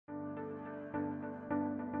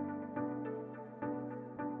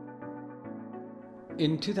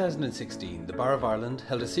In 2016, the Bar of Ireland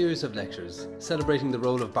held a series of lectures celebrating the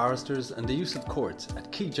role of barristers and the use of courts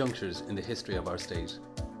at key junctures in the history of our state.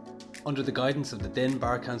 Under the guidance of the then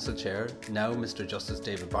Bar Council Chair, now Mr Justice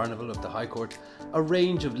David Barniville of the High Court, a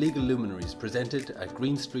range of legal luminaries presented at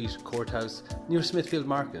Green Street Courthouse near Smithfield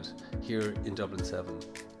Market, here in Dublin 7.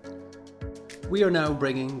 We are now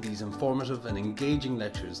bringing these informative and engaging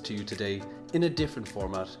lectures to you today in a different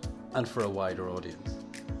format and for a wider audience.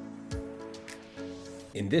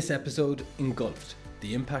 In this episode, Engulfed,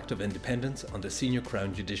 the impact of independence on the Senior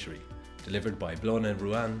Crown Judiciary, delivered by Bláthna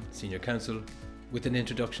Ruane, Senior Counsel, with an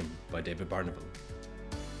introduction by David Barniville.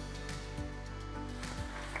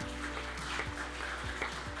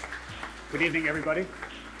 Good evening, everybody.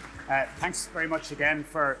 Thanks very much again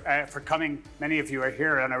for coming. Many of you are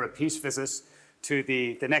here on a repeat visit to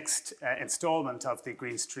the next instalment of the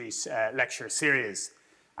Green Street lecture series.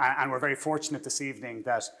 And we're very fortunate this evening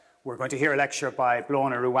that we're going to hear a lecture by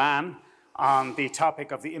Bláthna Ruane on the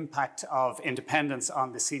topic of the impact of independence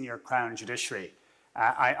on the Senior Crown Judiciary.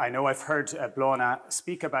 I know I've heard Bláthna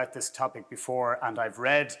speak about this topic before, and I've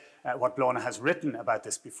read what Bláthna has written about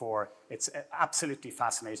this before. It's absolutely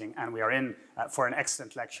fascinating, and we are in for an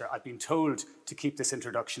excellent lecture. I've been told to keep this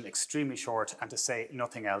introduction extremely short and to say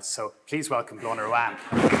nothing else, so please welcome Bláthna Ruane.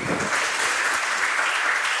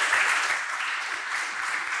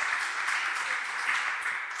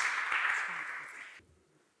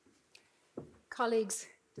 Colleagues,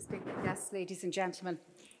 distinguished guests, ladies and gentlemen,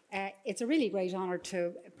 it's a really great honour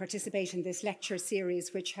to participate in this lecture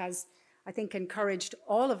series, which has, I think, encouraged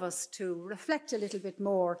all of us to reflect a little bit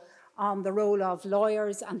more on the role of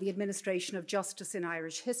lawyers and the administration of justice in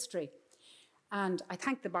Irish history. And I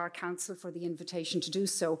thank the Bar Council for the invitation to do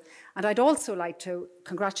so. And I'd also like to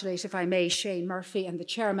congratulate, if I may, Shane Murphy and the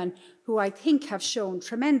chairman, who I think have shown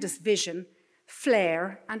tremendous vision,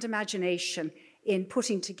 flair and imagination in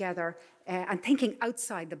putting together and thinking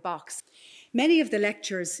outside the box. Many of the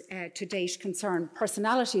lectures to date concern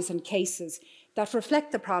personalities and cases that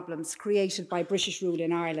reflect the problems created by British rule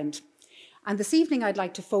in Ireland. And this evening I'd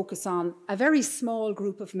like to focus on a very small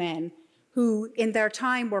group of men who in their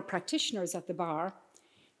time were practitioners at the bar.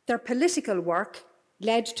 Their political work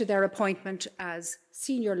led to their appointment as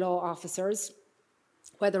senior law officers,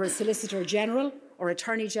 whether as Solicitor General or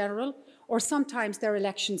Attorney General, or sometimes their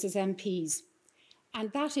elections as MPs. And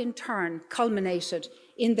that in turn culminated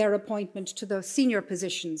in their appointment to the senior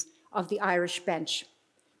positions of the Irish bench.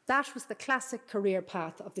 That was the classic career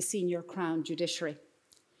path of the Senior Crown Judiciary.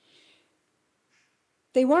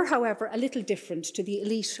 They were, however, a little different to the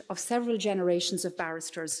elite of several generations of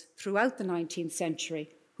barristers throughout the 19th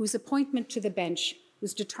century, whose appointment to the bench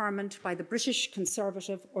was determined by the British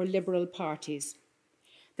Conservative or Liberal parties.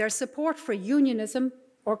 Their support for unionism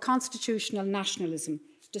or constitutional nationalism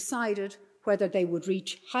decided whether they would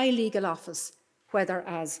reach high legal office, whether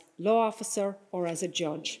as law officer or as a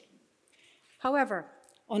judge. However,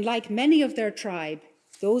 unlike many of their tribe,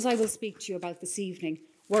 those I will speak to you about this evening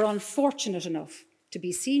were unfortunate enough to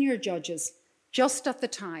be senior judges just at the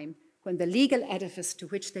time when the legal edifice to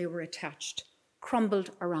which they were attached crumbled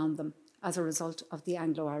around them as a result of the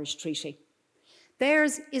Anglo-Irish Treaty.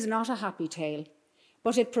 Theirs is not a happy tale,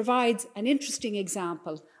 but it provides an interesting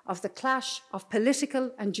example of the clash of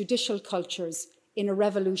political and judicial cultures in a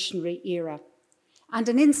revolutionary era, and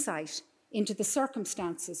an insight into the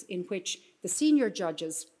circumstances in which the senior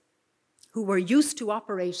judges, who were used to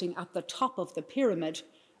operating at the top of the pyramid,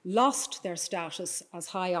 lost their status as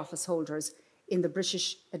high office holders in the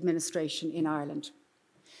British administration in Ireland.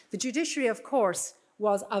 The judiciary, of course,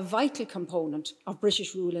 was a vital component of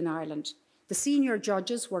British rule in Ireland. The senior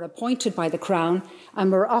judges were appointed by the Crown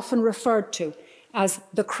and were often referred to as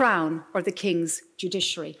the Crown or the King's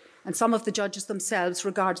judiciary. And some of the judges themselves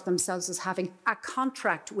regarded themselves as having a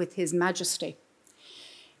contract with His Majesty.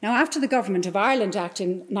 Now, after the Government of Ireland Act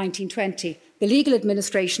in 1920, the legal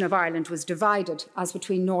administration of Ireland was divided as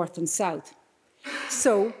between North and South.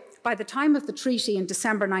 So, by the time of the treaty in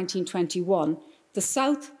December 1921, the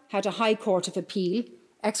South had a High Court of Appeal,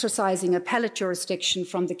 exercising appellate jurisdiction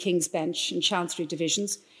from the King's Bench and Chancery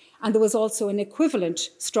divisions, and there was also an equivalent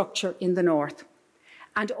structure in the North.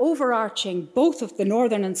 And overarching both of the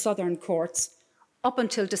Northern and Southern courts, up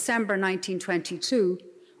until December 1922,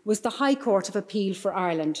 was the High Court of Appeal for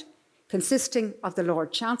Ireland, consisting of the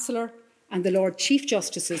Lord Chancellor and the Lord Chief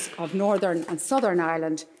Justices of Northern and Southern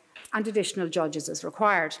Ireland, and additional judges as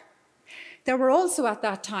required. There were also at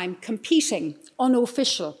that time competing,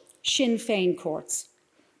 unofficial Sinn Féin courts.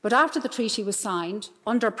 But after the treaty was signed,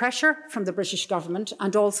 under pressure from the British government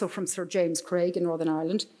and also from Sir James Craig in Northern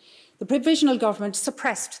Ireland, the provisional government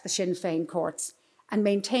suppressed the Sinn Féin courts and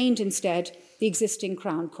maintained instead the existing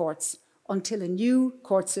Crown Courts until a new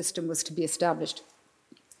court system was to be established.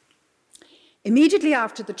 Immediately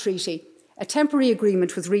after the treaty, a temporary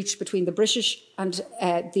agreement was reached between the British and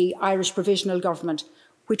the Irish Provisional Government,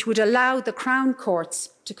 which would allow the Crown Courts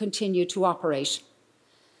to continue to operate.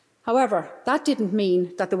 However, that didn't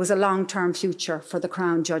mean that there was a long-term future for the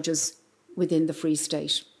Crown judges within the Free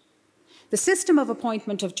State. The system of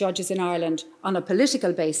appointment of judges in Ireland on a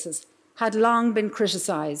political basis had long been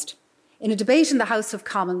criticised. In a debate in the House of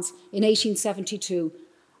Commons in 1872,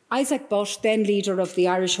 Isaac Butt, then leader of the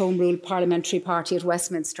Irish Home Rule Parliamentary Party at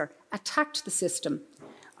Westminster, attacked the system,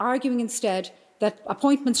 arguing instead that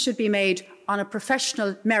appointments should be made on a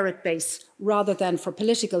professional merit base rather than for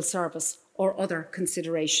political service or other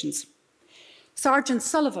considerations. Sergeant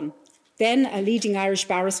Sullivan, then a leading Irish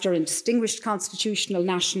barrister and distinguished constitutional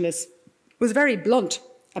nationalist, was very blunt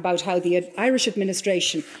about how the Irish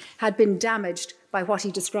administration had been damaged by what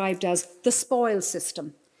he described as the spoil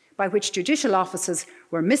system, by which judicial offices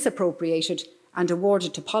were misappropriated and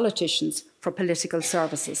awarded to politicians for political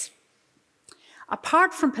services.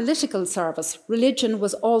 Apart from political service, religion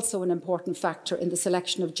was also an important factor in the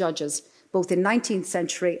selection of judges, both in 19th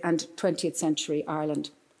century and 20th century Ireland.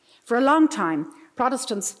 For a long time,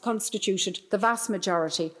 Protestants constituted the vast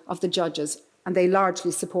majority of the judges, and they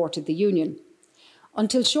largely supported the Union.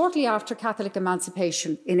 Until shortly after Catholic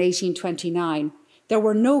emancipation in 1829, there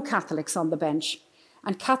were no Catholics on the bench,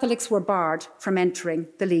 and Catholics were barred from entering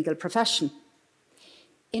the legal profession.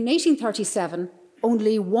 In 1837,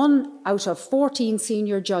 only 1 out of 14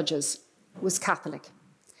 senior judges was Catholic.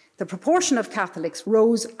 The proportion of Catholics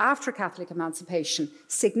rose after Catholic emancipation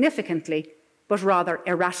significantly, but rather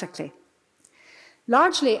erratically.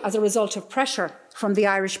 Largely as a result of pressure from the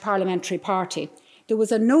Irish Parliamentary Party, there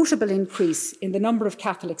was a notable increase in the number of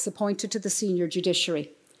Catholics appointed to the senior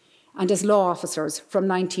judiciary and as law officers from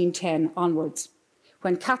 1910 onwards,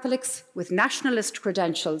 when Catholics with nationalist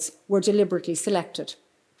credentials were deliberately selected.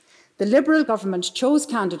 The Liberal government chose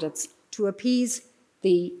candidates to appease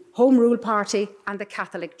the Home Rule Party and the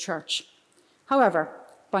Catholic Church. However,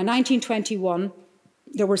 by 1921,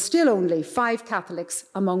 there were still only 5 Catholics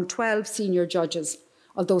among 12 senior judges,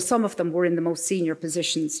 although some of them were in the most senior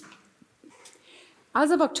positions. As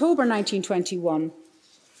of October 1921,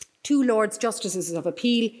 2 Lords Justices of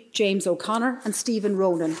Appeal, James O'Connor and Stephen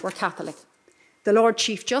Ronan, were Catholic. The Lord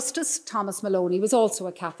Chief Justice, Thomas Maloney, was also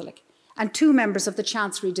a Catholic, and 2 members of the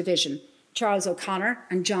Chancery Division, Charles O'Connor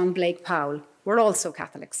and John Blake Powell, were also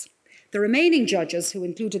Catholics. The remaining judges, who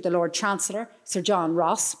included the Lord Chancellor, Sir John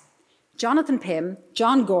Ross, Jonathan Pym,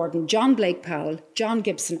 John Gordon, John Blake Powell, John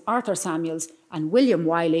Gibson, Arthur Samuels and William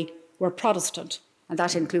Wiley, were Protestant, and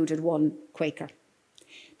that included 1 Quaker.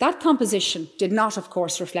 That composition did not, of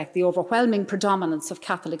course, reflect the overwhelming predominance of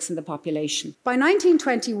Catholics in the population. By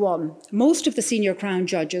 1921, most of the senior Crown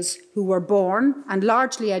judges who were born and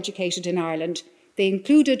largely educated in Ireland, they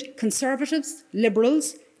included Conservatives,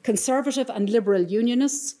 Liberals, Conservative and Liberal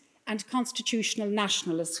Unionists, and constitutional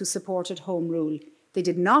nationalists who supported Home Rule. They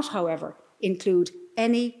did not, however, include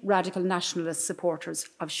any radical nationalist supporters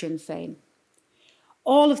of Sinn Féin.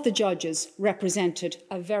 All of the judges represented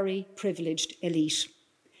a very privileged elite.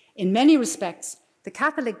 In many respects, the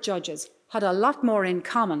Catholic judges had a lot more in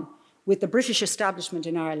common with the British establishment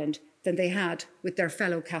in Ireland than they had with their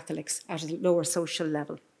fellow Catholics at a lower social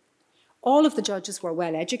level. All of the judges were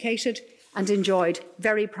well educated and enjoyed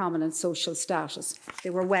very prominent social status. They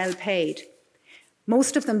were well paid.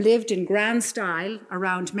 Most of them lived in grand style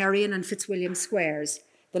around Merrion and Fitzwilliam Squares.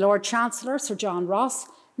 The Lord Chancellor, Sir John Ross,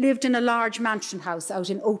 lived in a large mansion house out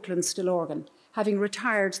in Oatland, Stillorgan, having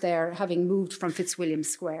retired there, having moved from Fitzwilliam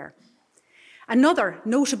Square. Another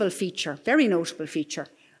notable feature, very notable feature,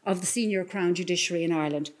 of the Senior Crown Judiciary in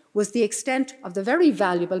Ireland was the extent of the very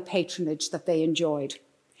valuable patronage that they enjoyed.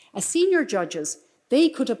 As senior judges, they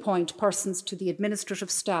could appoint persons to the administrative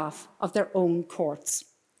staff of their own courts.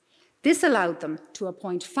 This allowed them to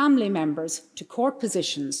appoint family members to court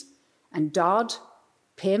positions, and Dodd,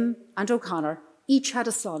 Pym and O'Connor each had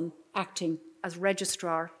a son acting as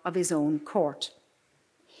registrar of his own court.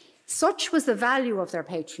 Such was the value of their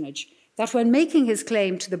patronage that when making his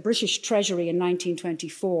claim to the British Treasury in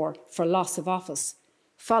 1924 for loss of office,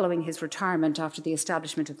 following his retirement after the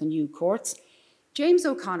establishment of the new courts, James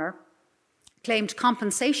O'Connor claimed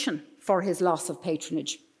compensation for his loss of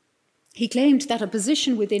patronage. He claimed that a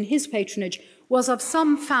position within his patronage was of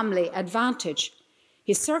some family advantage.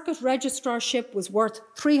 His circuit registrarship was worth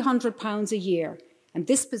 £300 a year, and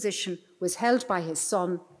this position was held by his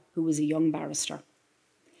son, who was a young barrister.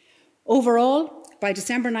 Overall, by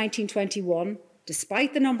December 1921,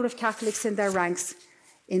 despite the number of Catholics in their ranks,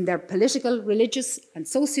 In their political, religious, and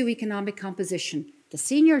socio-economic composition, the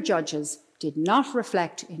senior judges did not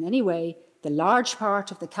reflect in any way the large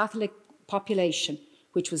part of the Catholic population,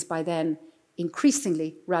 which was by then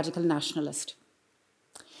increasingly radical nationalist.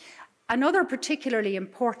 Another particularly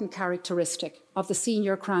important characteristic of the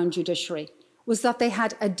Senior Crown Judiciary was that they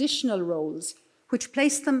had additional roles which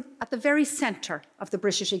placed them at the very centre of the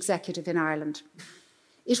British executive in Ireland.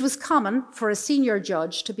 It was common for a senior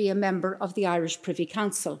judge to be a member of the Irish Privy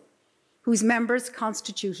Council, whose members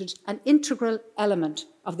constituted an integral element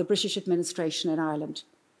of the British administration in Ireland.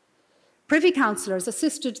 Privy Councillors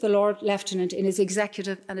assisted the Lord Lieutenant in his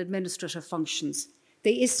executive and administrative functions.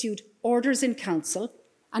 They issued orders in council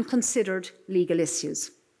and considered legal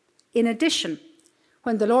issues. In addition,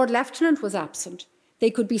 when the Lord Lieutenant was absent,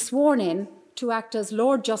 they could be sworn in to act as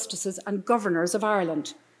Lord Justices and Governors of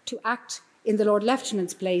Ireland, to act in the Lord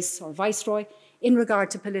Lieutenant's place or Viceroy in regard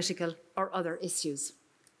to political or other issues.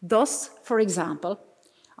 Thus, for example,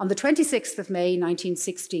 on the 26th of May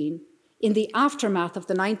 1916, in the aftermath of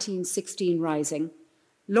the 1916 Rising,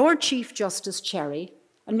 Lord Chief Justice Cherry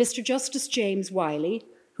and Mr. Justice James Wiley,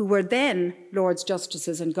 who were then Lords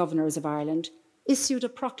Justices and Governors of Ireland, issued a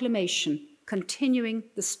proclamation continuing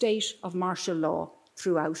the state of martial law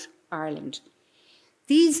throughout Ireland.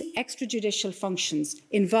 These extrajudicial functions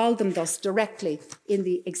involved them thus directly in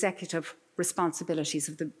the executive responsibilities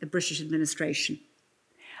of the British administration.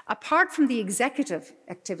 Apart from the executive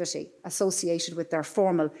activity associated with their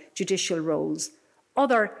formal judicial roles,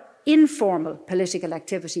 other informal political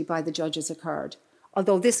activity by the judges occurred,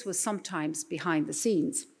 although this was sometimes behind the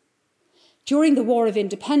scenes. During the War of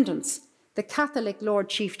Independence, the Catholic Lord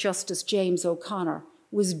Chief Justice James O'Connor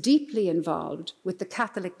was deeply involved with the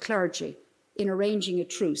Catholic clergy in arranging a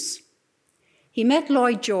truce. He met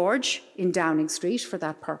Lloyd George in Downing Street for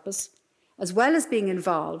that purpose, as well as being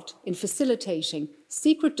involved in facilitating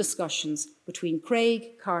secret discussions between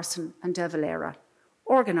Craig, Carson and De Valera,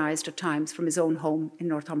 organised at times from his own home in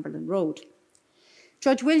Northumberland Road.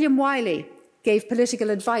 Judge William Wiley gave political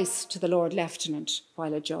advice to the Lord Lieutenant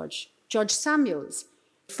while a judge. Judge Samuels,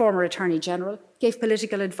 former Attorney General, gave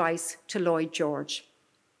political advice to Lloyd George.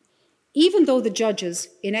 Even though the judges,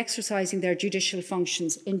 in exercising their judicial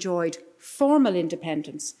functions, enjoyed formal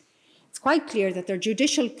independence, it's quite clear that their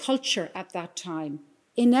judicial culture at that time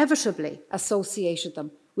inevitably associated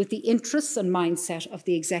them with the interests and mindset of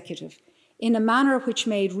the executive in a manner which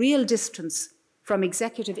made real distance from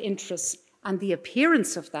executive interests and the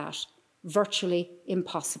appearance of that virtually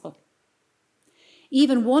impossible.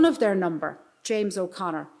 Even one of their number, James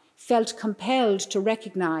O'Connor, felt compelled to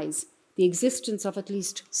recognise the existence of at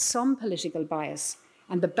least some political bias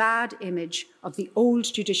and the bad image of the old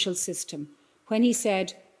judicial system when he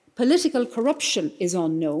said, "Political corruption is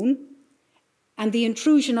unknown, and the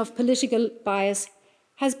intrusion of political bias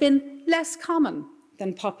has been less common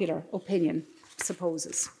than popular opinion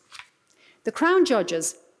supposes." The Crown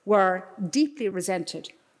judges were deeply resented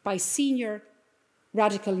by senior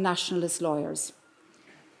radical nationalist lawyers,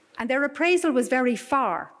 and their appraisal was very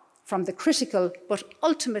far from the critical but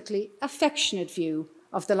ultimately affectionate view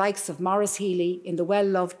of the likes of Maurice Healy in the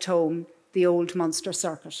well-loved tome, The Old Munster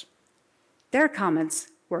Circuit. Their comments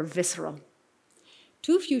were visceral.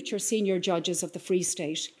 Two future senior judges of the Free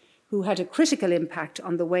State, who had a critical impact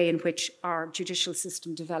on the way in which our judicial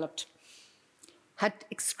system developed, had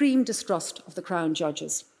extreme distrust of the Crown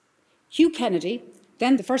judges. Hugh Kennedy,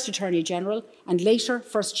 then the first Attorney General and later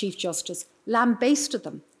first Chief Justice, lambasted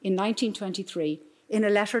them in 1923 in a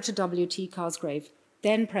letter to W.T. Cosgrave,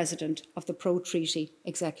 then President of the pro-treaty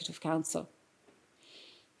Executive Council.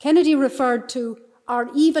 Kennedy referred to our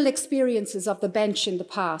evil experiences of the bench in the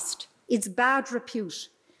past, its bad repute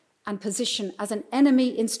and position as an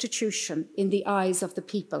enemy institution in the eyes of the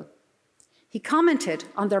people. He commented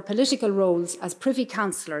on their political roles as Privy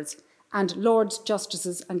Councillors and Lords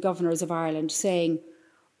Justices and Governors of Ireland, saying,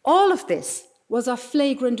 "All of this was a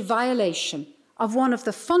flagrant violation of one of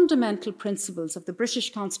the fundamental principles of the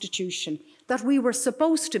British Constitution that we were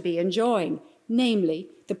supposed to be enjoying, namely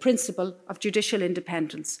the principle of judicial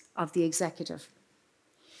independence of the executive."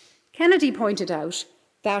 Kennedy pointed out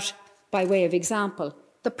that, by way of example,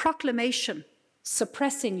 the proclamation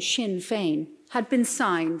suppressing Sinn Féin had been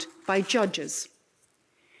signed by judges.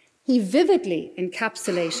 He vividly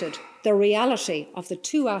encapsulated the reality of the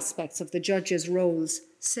two aspects of the judges' roles,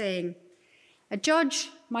 saying, "A judge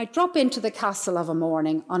might drop into the castle of a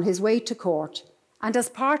morning on his way to court and, as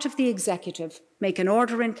part of the executive, make an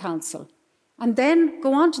order in council, and then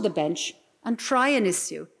go on to the bench and try an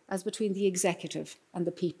issue as between the executive and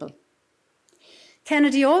the people."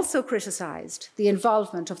 Kennedy also criticised the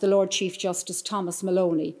involvement of the Lord Chief Justice Thomas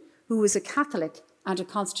Maloney, who was a Catholic and a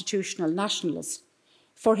constitutional nationalist,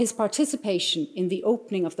 for his participation in the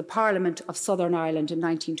opening of the Parliament of Southern Ireland in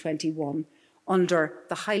 1921 under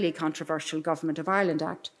the highly controversial Government of Ireland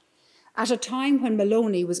Act, at a time when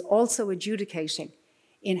Maloney was also adjudicating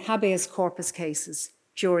in habeas corpus cases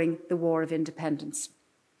during the War of Independence.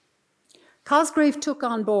 Cosgrave took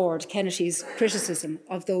on board Kennedy's criticism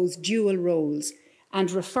of those dual roles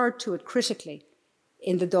and referred to it critically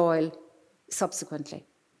in the Dáil subsequently.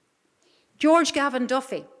 George Gavin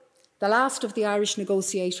Duffy, the last of the Irish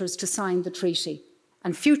negotiators to sign the treaty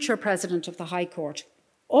and future President of the High Court,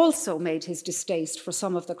 also made his distaste for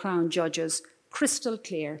some of the Crown judges crystal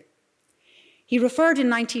clear. He referred in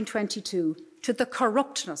 1922 to the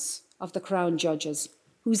corruptness of the Crown judges,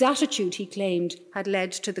 whose attitude he claimed had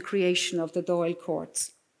led to the creation of the Dáil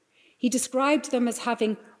courts. He described them as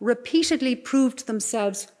having repeatedly proved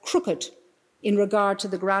themselves crooked in regard to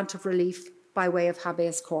the grant of relief by way of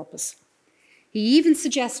habeas corpus. He even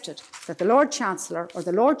suggested that the Lord Chancellor or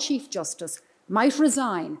the Lord Chief Justice might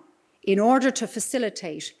resign in order to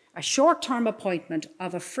facilitate a short-term appointment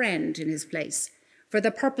of a friend in his place for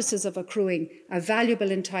the purposes of accruing a valuable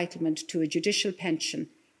entitlement to a judicial pension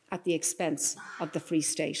at the expense of the Free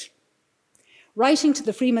State. Writing to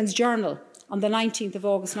the Freeman's Journal on the 19th of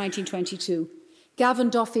August 1922, Gavin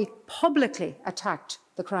Duffy publicly attacked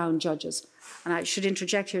the Crown judges. And I should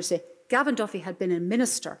interject here to say, Gavin Duffy had been a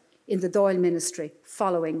minister in the Dáil ministry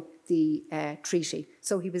following the treaty.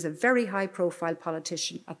 So he was a very high-profile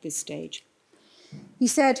politician at this stage. He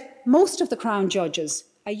said, most of the Crown judges,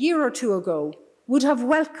 a year or two ago, would have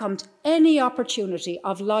welcomed any opportunity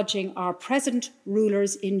of lodging our present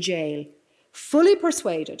rulers in jail, fully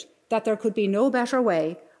persuaded that there could be no better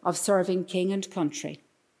way of serving king and country.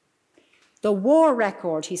 The war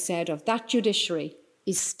record, he said, of that judiciary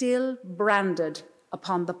is still branded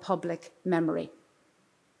upon the public memory.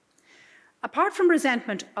 Apart from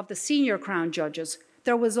resentment of the senior Crown judges,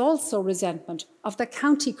 there was also resentment of the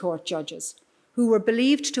county court judges, who were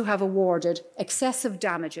believed to have awarded excessive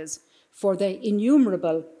damages for the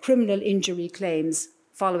innumerable criminal injury claims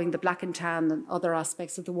following the Black and Tan and other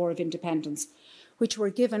aspects of the War of Independence, which were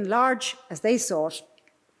given large, as they saw it,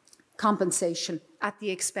 compensation at the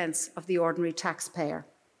expense of the ordinary taxpayer.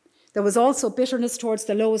 There was also bitterness towards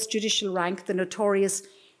the lowest judicial rank, the notorious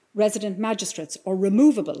resident magistrates, or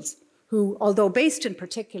removables, who, although based in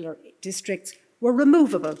particular districts, were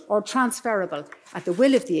removable or transferable at the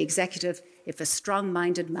will of the executive if a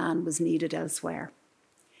strong-minded man was needed elsewhere.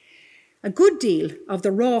 A good deal of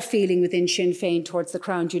the raw feeling within Sinn Féin towards the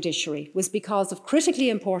Crown judiciary was because of critically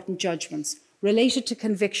important judgments related to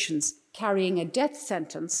convictions carrying a death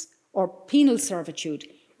sentence or penal servitude,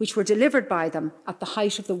 which were delivered by them at the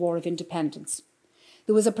height of the War of Independence.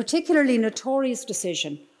 There was a particularly notorious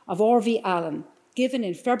decision of R. V. Allen, given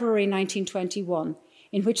in February 1921,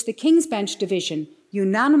 in which the King's Bench Division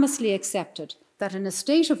unanimously accepted that in a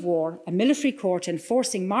state of war, a military court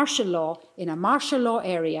enforcing martial law in a martial law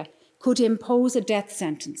area could impose a death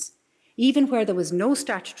sentence, even where there was no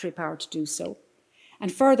statutory power to do so,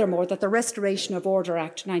 and furthermore that the Restoration of Order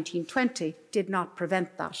Act 1920 did not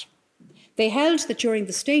prevent that. They held that during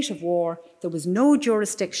the state of war, there was no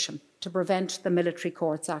jurisdiction to prevent the military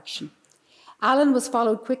court's action. Allen was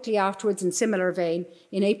followed quickly afterwards in similar vein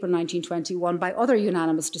in April 1921 by other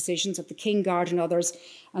unanimous decisions of the King Guard and others,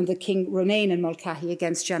 and the King Ruane and Mulcahy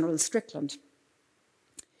against General Strickland.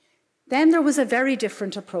 Then there was a very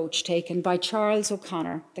different approach taken by Charles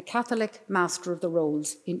O'Connor, the Catholic Master of the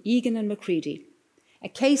Rolls, in Egan and Macready, a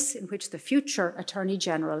case in which the future Attorney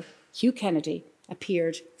General, Hugh Kennedy,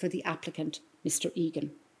 appeared for the applicant, Mr.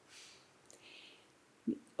 Egan.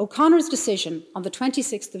 O'Connor's decision on the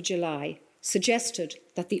 26th of July suggested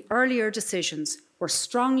that the earlier decisions were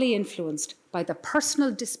strongly influenced by the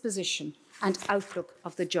personal disposition and outlook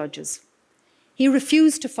of the judges. He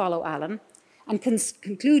refused to follow Allen and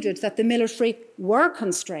concluded that the military were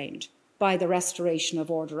constrained by the Restoration of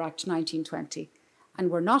Order Act 1920 and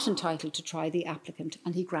were not entitled to try the applicant,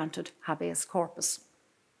 and he granted habeas corpus.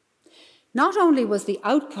 Not only was the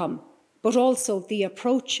outcome, but also the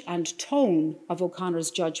approach and tone of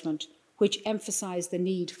O'Connor's judgment, which emphasised the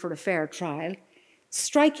need for a fair trial,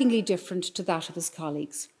 strikingly different to that of his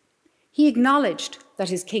colleagues. He acknowledged that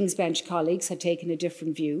his King's Bench colleagues had taken a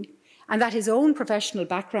different view, and that his own professional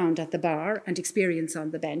background at the bar and experience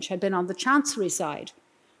on the bench had been on the Chancery side,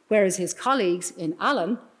 whereas his colleagues in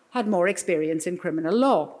Allen had more experience in criminal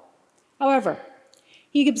law. However,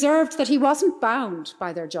 he observed that he wasn't bound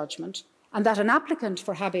by their judgment and that an applicant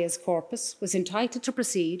for habeas corpus was entitled to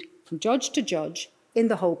proceed from judge to judge in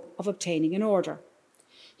the hope of obtaining an order.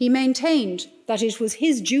 He maintained that it was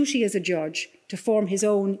his duty as a judge to form his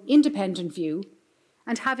own independent view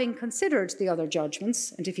and having considered the other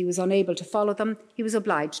judgments, and if he was unable to follow them, he was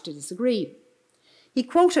obliged to disagree. He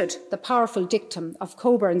quoted the powerful dictum of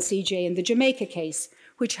Coburn CJ in the Jamaica case,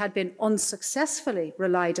 which had been unsuccessfully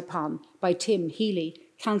relied upon by Tim Healy,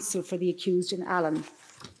 counsel for the accused in Allen,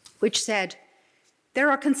 which said, "There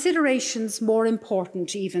are considerations more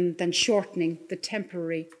important even than shortening the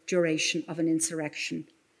temporary duration of an insurrection.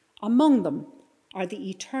 Among them are the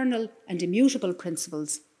eternal and immutable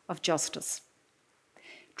principles of justice."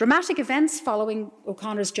 Dramatic events following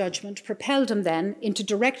O'Connor's judgment propelled him then into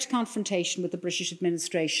direct confrontation with the British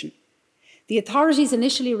administration. The authorities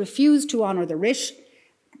initially refused to honour the writ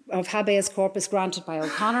of habeas corpus granted by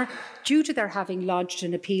O'Connor due to their having lodged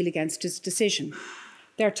an appeal against his decision.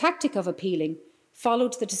 Their tactic of appealing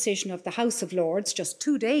followed the decision of the House of Lords just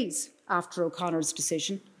 2 days after O'Connor's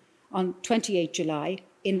decision on 28 July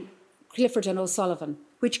in Clifford and O'Sullivan,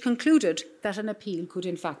 which concluded that an appeal could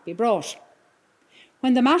in fact be brought.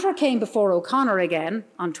 When the matter came before O'Connor again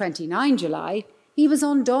on 29 July, he was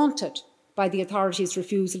undaunted by the authorities'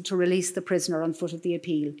 refusal to release the prisoner on foot of the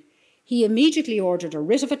appeal. He immediately ordered a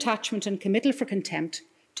writ of attachment and committal for contempt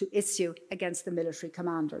to issue against the military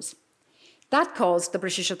commanders. That caused the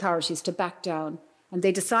British authorities to back down, and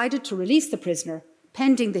they decided to release the prisoner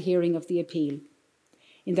pending the hearing of the appeal.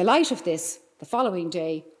 In the light of this, the following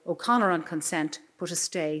day, O'Connor on consent put a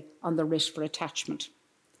stay on the writ for attachment.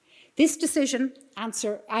 This decision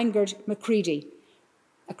angered Macready,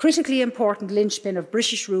 a critically important linchpin of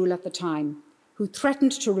British rule at the time, who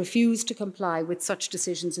threatened to refuse to comply with such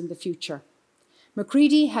decisions in the future.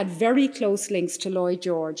 Macready had very close links to Lloyd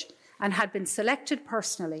George and had been selected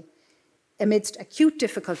personally amidst acute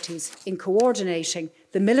difficulties in coordinating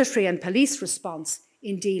the military and police response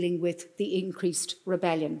in dealing with the increased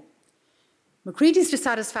rebellion. Macready's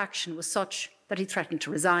dissatisfaction was such that he threatened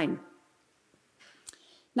to resign.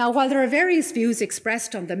 Now, while there are various views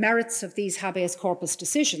expressed on the merits of these habeas corpus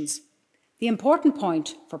decisions, the important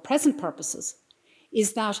point for present purposes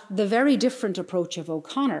is that the very different approach of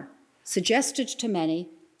O'Connor suggested to many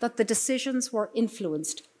that the decisions were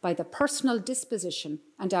influenced by the personal disposition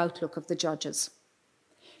and outlook of the judges.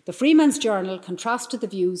 The Freeman's Journal contrasted the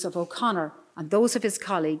views of O'Connor and those of his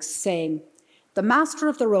colleagues, saying, "The Master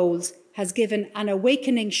of the Rolls has given an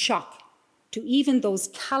awakening shock to even those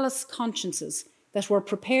callous consciences that were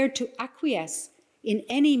prepared to acquiesce in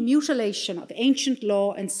any mutilation of ancient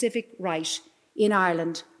law and civic right in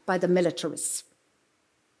Ireland by the militarists."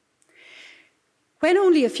 When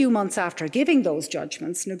only a few months after giving those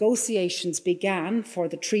judgments, negotiations began for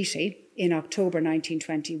the treaty in October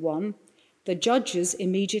 1921, the judges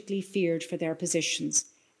immediately feared for their positions,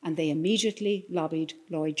 and they immediately lobbied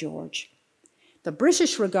Lloyd George. The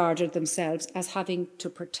British regarded themselves as having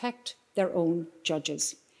to protect their own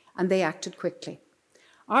judges, and they acted quickly.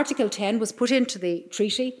 Article 10 was put into the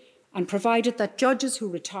treaty and provided that judges who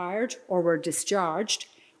retired or were discharged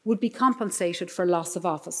would be compensated for loss of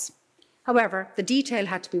office. However, the detail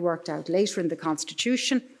had to be worked out later in the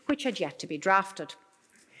Constitution, which had yet to be drafted.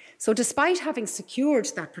 So despite having secured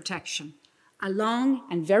that protection, a long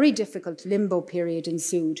and very difficult limbo period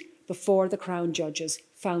ensued before the Crown judges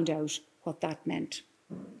found out what that meant.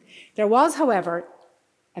 There was, however,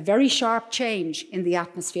 a very sharp change in the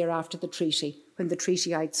atmosphere after the treaty, when the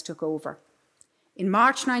treatyites took over. In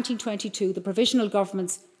March 1922, the Provisional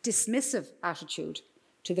Government's dismissive attitude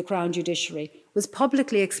to the Crown Judiciary was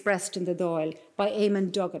publicly expressed in the Dáil by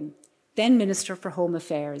Eamon Duggan, then Minister for Home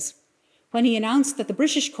Affairs, when he announced that the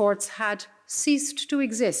British courts had ceased to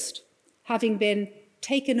exist, having been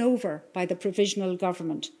taken over by the Provisional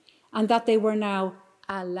Government, and that they were now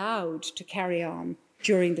allowed to carry on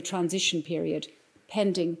during the transition period,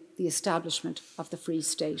 pending the establishment of the Free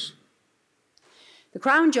State. The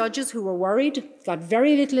Crown judges who were worried got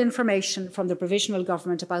very little information from the Provisional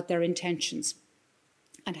Government about their intentions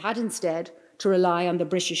and had instead to rely on the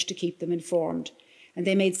British to keep them informed, and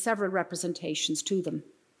they made several representations to them.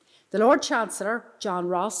 The Lord Chancellor, John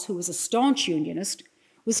Ross, who was a staunch unionist,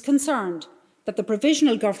 was concerned that the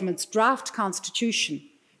Provisional Government's draft constitution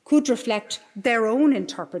could reflect their own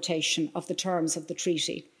interpretation of the terms of the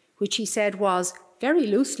treaty, which he said was very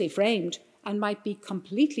loosely framed and might be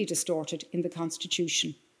completely distorted in the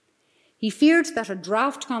Constitution. He feared that a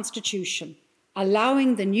draft constitution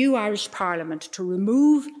allowing the new Irish Parliament to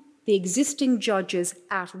remove the existing judges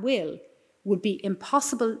at will would be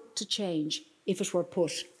impossible to change if it were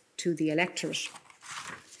put to the electorate.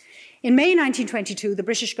 In May 1922, the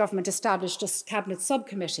British government established a cabinet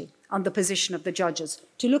subcommittee on the position of the judges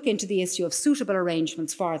to look into the issue of suitable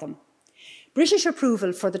arrangements for them. British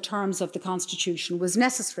approval for the terms of the Constitution was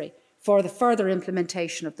necessary for the further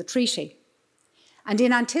implementation of the treaty. And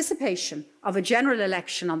in anticipation of a general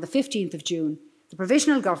election on the 15th of June, the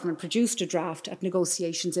Provisional Government produced a draft at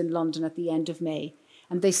negotiations in London at the end of May,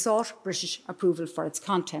 and they sought British approval for its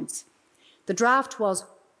contents. The draft was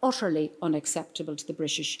utterly unacceptable to the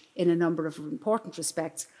British in a number of important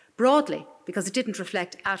respects, broadly because it didn't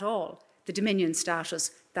reflect at all the Dominion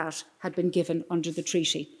status that had been given under the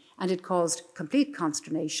treaty, and it caused complete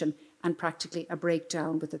consternation and practically a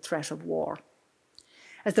breakdown with the threat of war.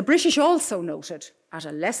 As the British also noted, at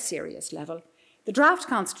a less serious level, the draft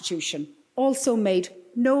constitution also made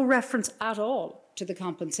no reference at all to the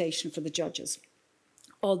compensation for the judges,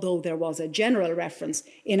 although there was a general reference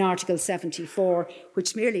in Article 74,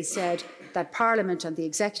 which merely said that Parliament and the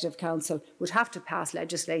Executive Council would have to pass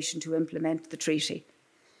legislation to implement the treaty.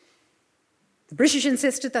 The British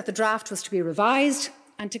insisted that the draft was to be revised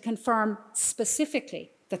and to confirm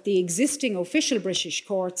specifically that the existing official British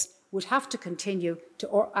courts would have to continue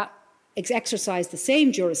to exercise the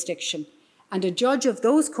same jurisdiction, and a judge of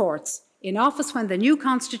those courts in office when the new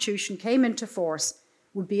constitution came into force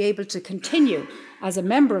would be able to continue as a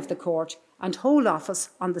member of the court and hold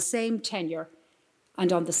office on the same tenure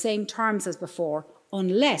and on the same terms as before,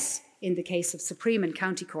 unless, in the case of Supreme and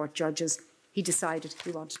County Court judges, he decided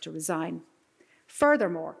he wanted to resign.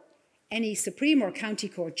 Furthermore, any Supreme or County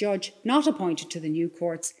Court judge not appointed to the new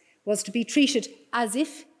courts was to be treated as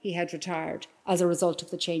if he had retired as a result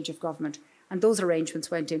of the change of government, and those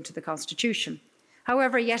arrangements went into the Constitution.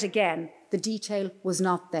 However, yet again, the detail was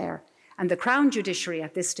not there, and the Crown Judiciary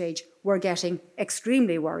at this stage were getting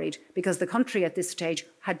extremely worried because the country at this stage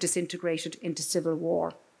had disintegrated into civil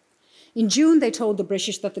war. In June, they told the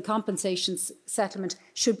British that the compensation settlement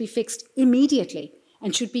should be fixed immediately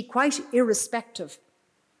and should be quite irrespective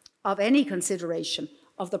of any consideration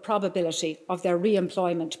of the probability of their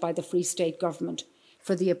re-employment by the Free State government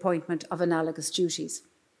for the appointment of analogous duties.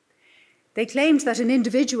 They claimed that an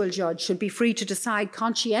individual judge should be free to decide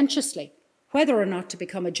conscientiously whether or not to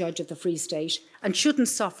become a judge of the Free State and shouldn't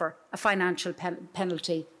suffer a financial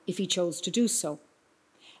penalty if he chose to do so.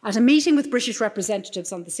 At a meeting with British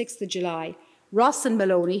representatives on the 6th of July, Ross and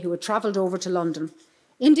Maloney, who had travelled over to London,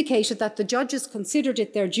 indicated that the judges considered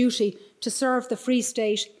it their duty to serve the Free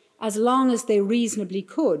State as long as they reasonably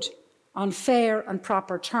could, on fair and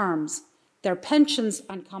proper terms, their pensions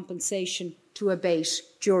and compensation to abate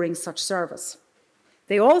during such service.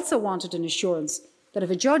 They also wanted an assurance that if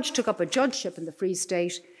a judge took up a judgeship in the Free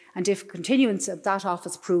State and if continuance of that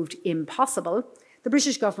office proved impossible, the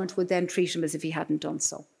British government would then treat him as if he hadn't done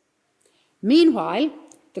so. Meanwhile,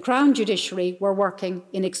 the Crown Judiciary were working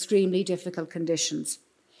in extremely difficult conditions.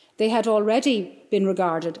 They had already been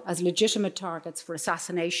regarded as legitimate targets for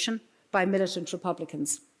assassination by militant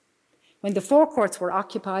Republicans. When the four courts were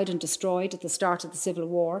occupied and destroyed at the start of the Civil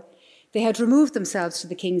War, they had removed themselves to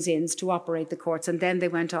the King's Inns to operate the courts, and then they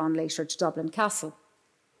went on later to Dublin Castle.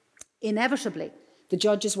 Inevitably, the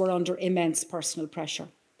judges were under immense personal pressure.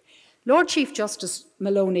 Lord Chief Justice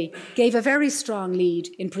Maloney gave a very strong lead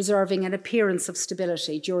in preserving an appearance of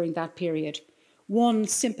stability during that period. One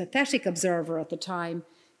sympathetic observer at the time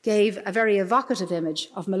gave a very evocative image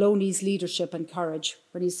of Maloney's leadership and courage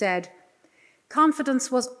when he said, "Confidence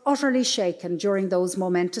was utterly shaken during those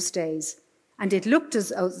momentous days, and it looked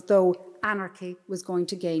as though anarchy was going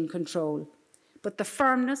to gain control. But the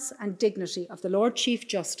firmness and dignity of the Lord Chief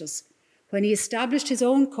Justice, when he established his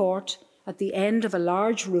own court at the end of a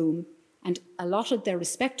large room and allotted their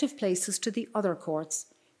respective places to the other courts,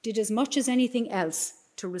 did as much as anything else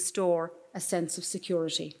to restore a sense of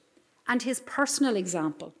security. And his personal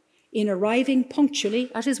example in arriving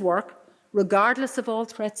punctually at his work, regardless of all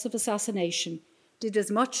threats of assassination, did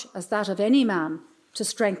as much as that of any man to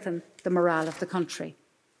strengthen the morale of the country."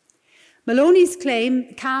 Maloney's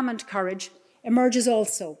calm and courage emerges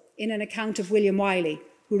also in an account of William Wylie,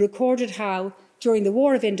 who recorded how, during the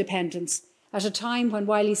War of Independence, at a time when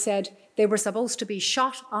Wylie said they were supposed to be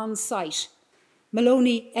shot on sight,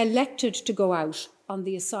 Maloney elected to go out on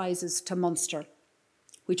the assizes to Munster,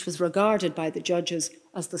 which was regarded by the judges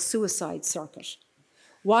as the suicide circuit.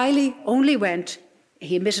 Wylie only went,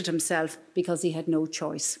 he admitted himself, because he had no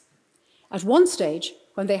choice. At one stage,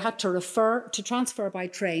 when they had to transfer by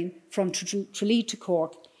train from Tralee to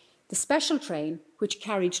Cork, the special train, which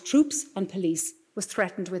carried troops and police, was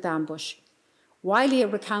threatened with ambush. Wylie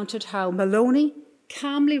recounted how Maloney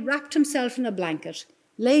calmly wrapped himself in a blanket,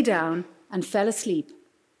 lay down and fell asleep,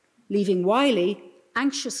 leaving Wylie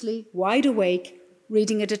anxiously wide awake,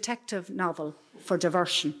 reading a detective novel for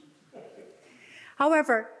diversion.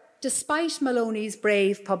 However, despite Maloney's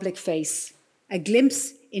brave public face, a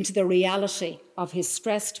glimpse into the reality of his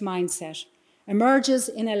stressed mindset emerges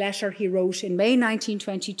in a letter he wrote in May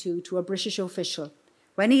 1922 to a British official,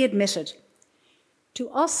 when he admitted, "To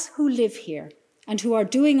us who live here and who are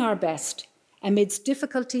doing our best amidst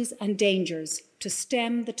difficulties and dangers to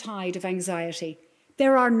stem the tide of anxiety,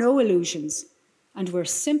 there are no illusions, and we're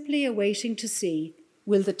simply awaiting to see,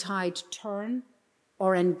 will the tide turn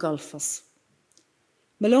or engulf us?"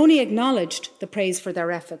 Maloney acknowledged the praise for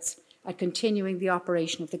their efforts at continuing the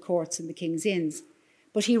operation of the courts in the King's Inns,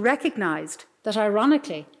 but he recognised that,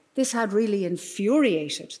 ironically, this had really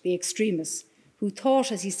infuriated the extremists who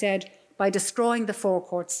thought, as he said, by destroying the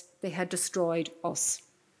forecourts, they had destroyed us.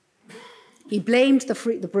 He blamed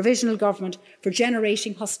the provisional government for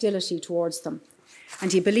generating hostility towards them,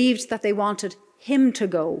 and he believed that they wanted him to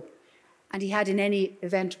go, and he had in any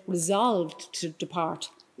event resolved to depart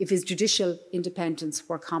if his judicial independence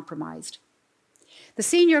were compromised. The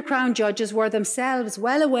senior Crown judges were themselves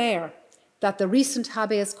well aware that the recent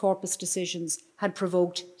habeas corpus decisions had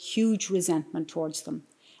provoked huge resentment towards them,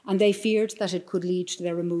 and they feared that it could lead to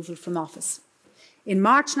their removal from office. In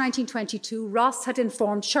March 1922, Ross had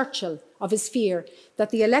informed Churchill of his fear that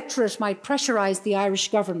the electorate might pressurise the Irish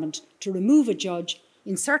government to remove a judge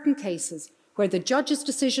in certain cases where the judge's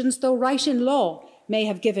decisions, though right in law, may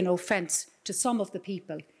have given offence to some of the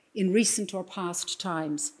people in recent or past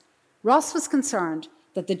times. Ross was concerned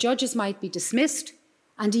that the judges might be dismissed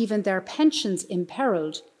and even their pensions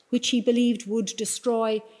imperilled, which he believed would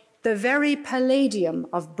destroy the very palladium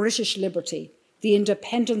of British liberty, the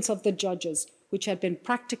independence of the judges, which had been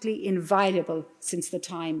practically inviolable since the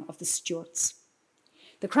time of the Stuarts.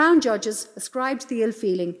 The Crown judges ascribed the ill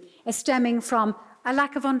feeling as stemming from a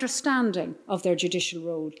lack of understanding of their judicial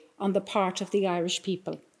role on the part of the Irish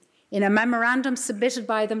people. In a memorandum submitted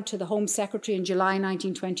by them to the Home Secretary in July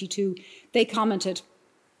 1922, they commented,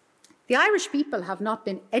 "The Irish people have not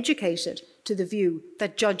been educated to the view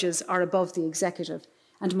that judges are above the executive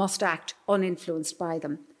and must act uninfluenced by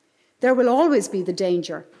them. There will always be the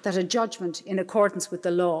danger that a judgment in accordance with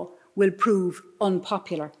the law will prove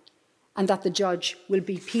unpopular and that the judge will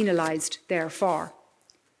be penalised therefore."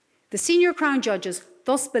 The senior Crown judges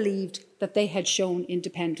thus believed that they had shown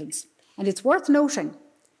independence, and it's worth noting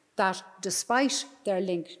that despite their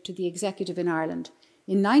link to the executive in Ireland,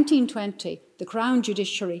 in 1920 the Crown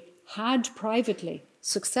Judiciary had privately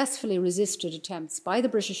successfully resisted attempts by the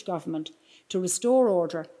British government to restore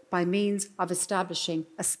order by means of establishing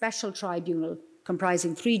a special tribunal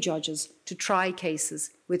comprising 3 judges to try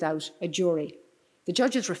cases without a jury. The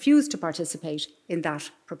judges refused to participate in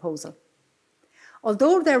that proposal.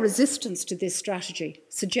 Although their resistance to this strategy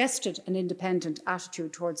suggested an independent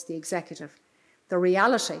attitude towards the executive, the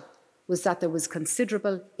reality was that there was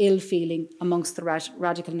considerable ill feeling amongst the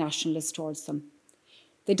radical nationalists towards them.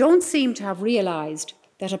 They don't seem to have realised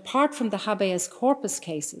that apart from the habeas corpus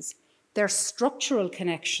cases, their structural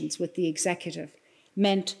connections with the executive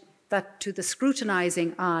meant that to the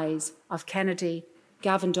scrutinising eyes of Kennedy,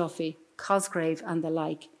 Gavin Duffy, Cosgrave and the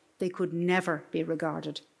like, they could never be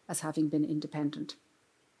regarded as having been independent.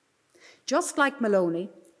 Just like Maloney,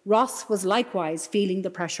 Ross was likewise feeling the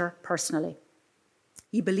pressure personally.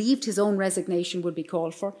 He believed his own resignation would be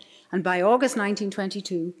called for, and by August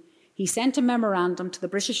 1922, he sent a memorandum to the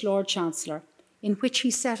British Lord Chancellor in which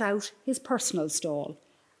he set out his personal stall,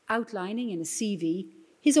 outlining in a CV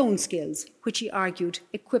his own skills, which he argued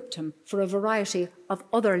equipped him for a variety of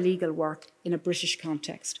other legal work in a British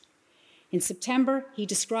context. In September, he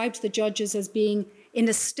described the judges as being in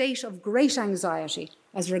a state of great anxiety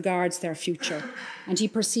as regards their future, and he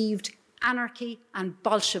perceived anarchy and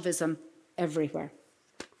Bolshevism everywhere.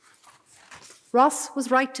 Ross was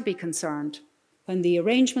right to be concerned. When the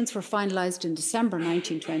arrangements were finalised in December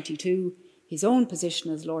 1922, his own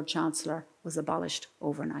position as Lord Chancellor was abolished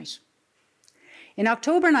overnight. In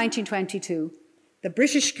October 1922, the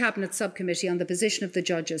British Cabinet Subcommittee on the Position of the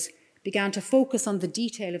Judges began to focus on the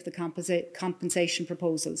detail of the compensation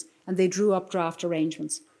proposals, and they drew up draft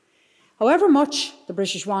arrangements. However much the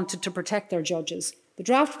British wanted to protect their judges, the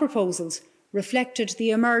draft proposals reflected the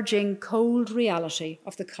emerging cold reality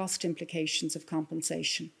of the cost implications of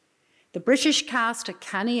compensation. The British cast a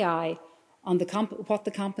canny eye on what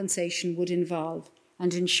the compensation would involve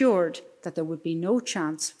and ensured that there would be no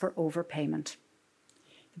chance for overpayment.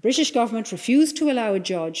 The British government refused to allow a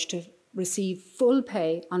judge to receive full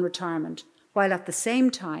pay on retirement, while at the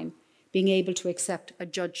same time being able to accept a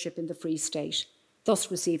judgeship in the Free State,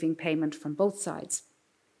 thus receiving payment from both sides.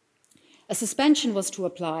 A suspension was to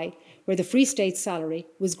apply where the Free State salary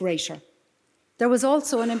was greater. There was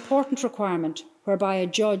also an important requirement whereby a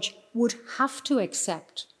judge would have to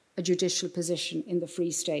accept a judicial position in the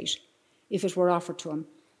Free State if it were offered to him,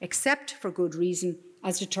 except for good reason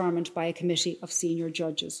as determined by a committee of senior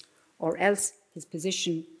judges, or else his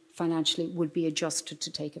position financially would be adjusted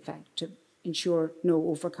to take effect to ensure no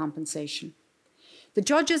overcompensation. The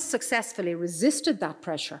judges successfully resisted that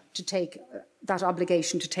pressure to take that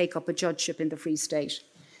obligation to take up a judgeship in the Free State.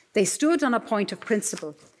 They stood on a point of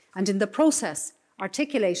principle and in the process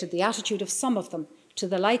articulated the attitude of some of them to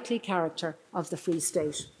the likely character of the Free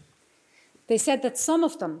State. They said that some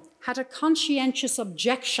of them had a conscientious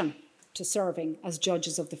objection to serving as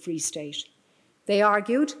judges of the Free State. They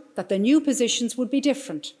argued that the new positions would be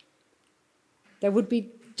different. There would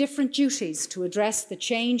be different duties to address the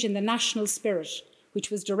change in the national spirit, which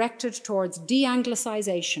was directed towards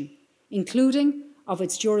de-Anglicisation, including of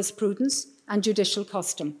its jurisprudence and judicial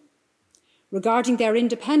custom. Regarding their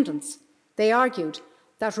independence, they argued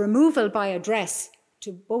that removal by address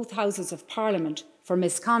to both Houses of Parliament for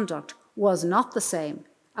misconduct was not the same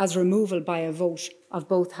as removal by a vote of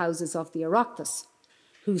both Houses of the Oireachtas,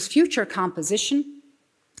 whose future composition,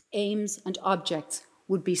 aims and objects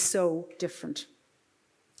would be so different.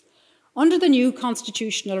 Under the new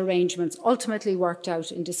constitutional arrangements ultimately worked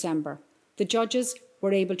out in December, the judges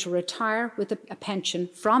were able to retire with a pension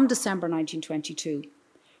from December 1922.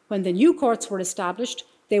 When the new courts were established,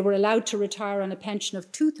 they were allowed to retire on a pension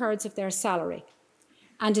of 2/3 of their salary,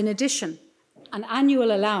 and in addition, an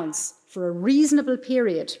annual allowance for a reasonable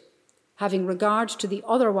period, having regard to the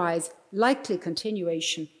otherwise likely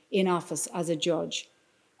continuation in office as a judge,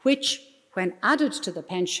 which, when added to the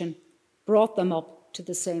pension, brought them up to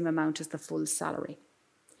the same amount as the full salary.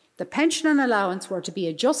 The pension and allowance were to be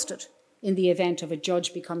adjusted in the event of a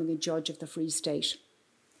judge becoming a judge of the Free State.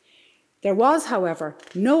 There was, however,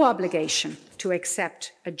 no obligation to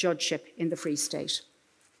accept a judgeship in the Free State.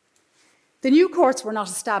 The new courts were not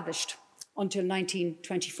established until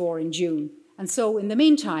 1924 in June, and so in the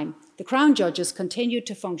meantime, the Crown judges continued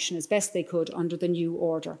to function as best they could under the new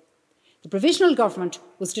order. The provisional government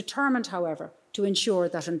was determined, however, to ensure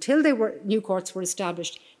that until new courts were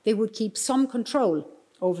established, they would keep some control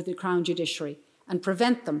over the Crown Judiciary and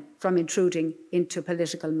prevent them from intruding into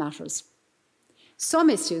political matters. Some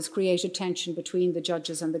issues created tension between the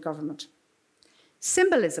judges and the government.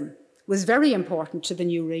 Symbolism was very important to the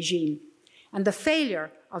new regime, and the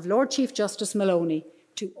failure of Lord Chief Justice Maloney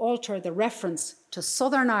to alter the reference to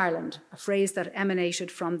Southern Ireland, a phrase that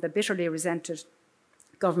emanated from the bitterly resented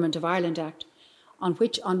Government of Ireland Act, on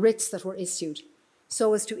writs that were issued,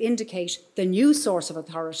 so as to indicate the new source of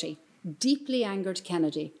authority, deeply angered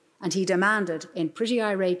Kennedy, and he demanded in pretty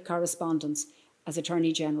irate correspondence as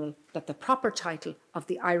Attorney General that the proper title of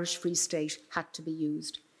the Irish Free State had to be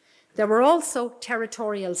used. There were also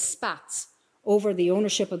territorial spats over the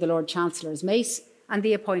ownership of the Lord Chancellor's mace and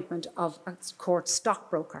the appointment of a court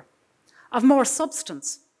stockbroker. Of more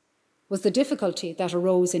substance was the difficulty that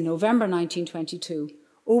arose in November 1922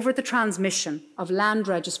 over the transmission of land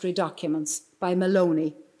registry documents by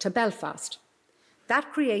Maloney to Belfast.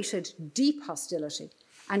 That created deep hostility,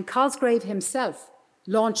 and Cosgrave himself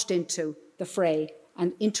launched into the fray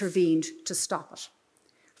and intervened to stop it.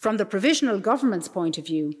 From the provisional government's point of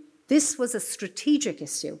view, this was a strategic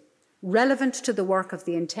issue relevant to the work of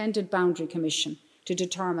the intended Boundary Commission to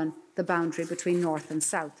determine the boundary between North and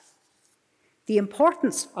South. The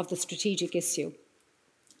importance of the strategic issue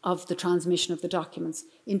of the transmission of the documents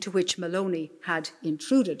into which Maloney had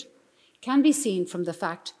intruded can be seen from the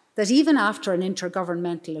fact that even after an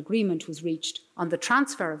intergovernmental agreement was reached on the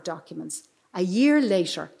transfer of documents, a year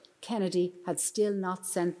later, Kennedy had still not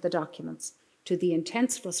sent the documents, to the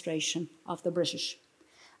intense frustration of the British.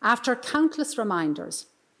 After countless reminders,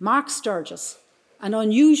 Mark Sturgis, an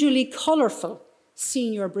unusually colourful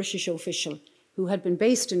senior British official who had been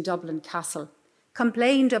based in Dublin Castle,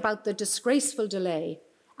 complained about the disgraceful delay,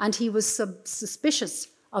 and he was suspicious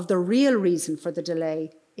of the real reason for the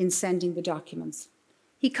delay in sending the documents.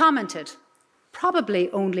 He commented,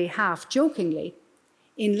 probably only half jokingly,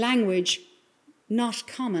 in language not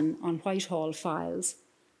common on Whitehall files,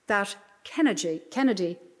 that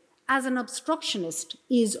Kennedy, as an obstructionist,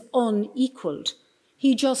 is unequalled.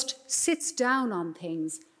 He just sits down on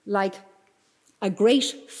things like a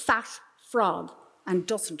great fat frog and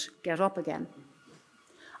doesn't get up again.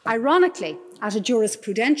 Ironically, at a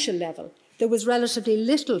jurisprudential level, there was relatively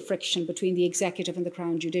little friction between the executive and the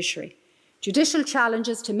Crown Judiciary. Judicial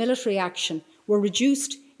challenges to military action were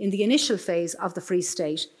reduced in the initial phase of the Free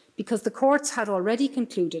State because the courts had already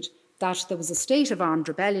concluded that there was a state of armed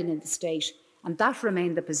rebellion in the state, and that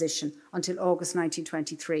remained the position until August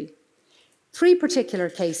 1923. 3 particular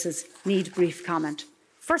cases need brief comment.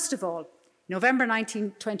 First of all, November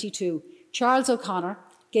 1922, Charles O'Connor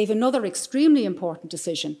gave another extremely important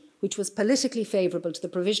decision which was politically favourable to the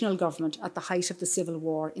provisional government at the height of the civil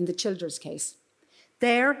war in the Childers case.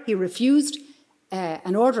 There, he refused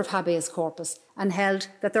an order of habeas corpus and held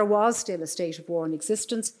that there was still a state of war in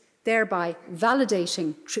existence, thereby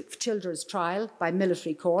validating Childers' trial by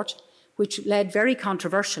military court, which led very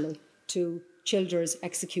controversially to Childers'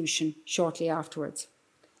 execution shortly afterwards.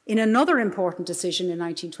 In another important decision in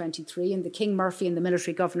 1923, in the King Murphy and the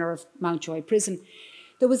military governor of Mountjoy Prison,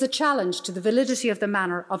 there was a challenge to the validity of the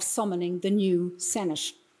manner of summoning the new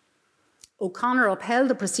Senate. O'Connor upheld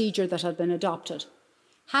the procedure that had been adopted.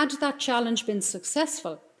 Had that challenge been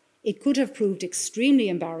successful, it could have proved extremely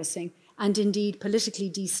embarrassing and indeed politically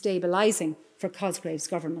destabilising for Cosgrave's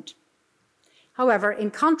government. However,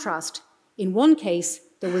 in contrast, in one case,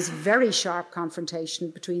 there was very sharp confrontation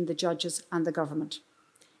between the judges and the government.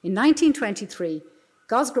 In 1923,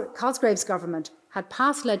 Cosgrave's government had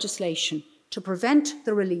passed legislation to prevent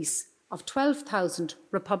the release of 12,000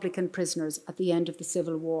 Republican prisoners at the end of the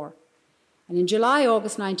Civil War. And in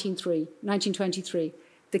July-August 1923,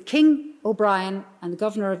 the King, O'Brien and the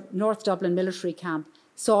governor of North Dublin military camp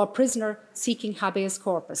saw a prisoner seeking habeas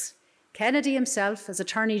corpus. Kennedy himself, as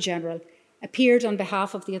Attorney General, appeared on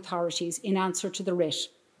behalf of the authorities in answer to the writ.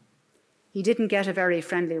 He didn't get a very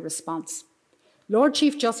friendly response. Lord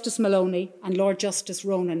Chief Justice Maloney and Lord Justice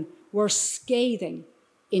Ronan were scathing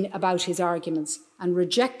about his arguments and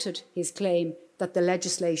rejected his claim that the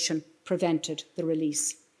legislation prevented the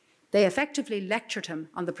release. They effectively lectured him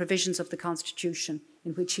on the provisions of the Constitution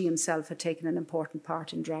in which he himself had taken an important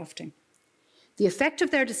part in drafting. The effect of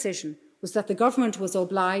their decision was that the government was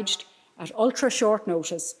obliged at ultra-short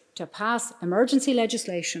notice to pass emergency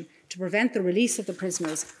legislation to prevent the release of the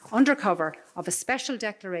prisoners under cover of a special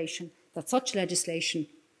declaration that such legislation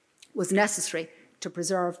was necessary to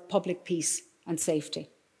preserve public peace and safety.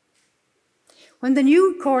 When the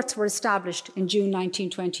new courts were established in June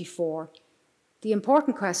 1924, the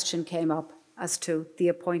important question came up as to the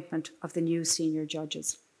appointment of the new senior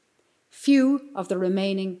judges. Few of the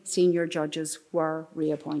remaining senior judges were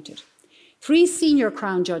reappointed. 3 senior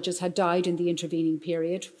Crown judges had died in the intervening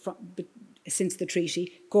period since the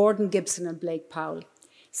treaty: Gordon, Gibson and Blake Powell.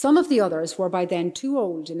 Some of the others were by then too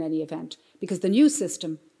old in any event, because the new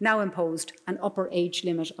system now imposed an upper age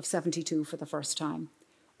limit of 72 for the first time.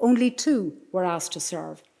 Only 2 were asked to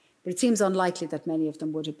serve, but it seems unlikely that many of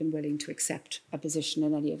them would have been willing to accept a position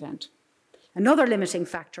in any event. Another limiting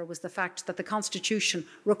factor was the fact that the Constitution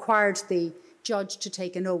required the judge to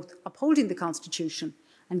take an oath upholding the Constitution,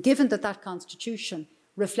 and given that that Constitution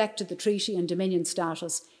reflected the treaty and Dominion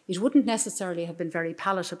status, it wouldn't necessarily have been very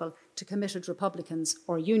palatable to committed Republicans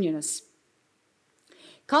or Unionists.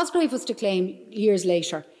 Cosgrave was to claim years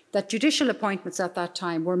later that judicial appointments at that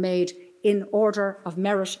time were made in order of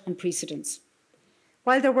merit and precedence.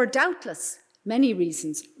 While there were doubtless many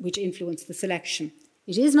reasons which influenced the selection,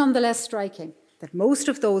 it is nonetheless striking that most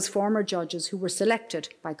of those former judges who were selected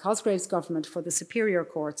by Cosgrave's government for the superior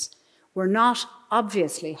courts were not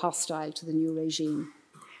obviously hostile to the new regime.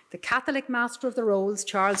 The Catholic Master of the Rolls,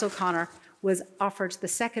 Charles O'Connor, was offered the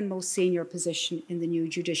second most senior position in the new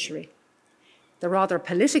judiciary. The rather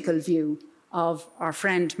political view of our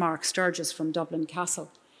friend Mark Sturgis from Dublin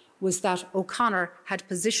Castle was that O'Connor had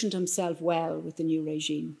positioned himself well with the new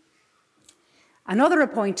regime. Another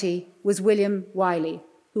appointee was William Wiley,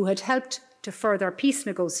 who had helped to further peace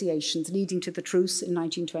negotiations leading to the truce in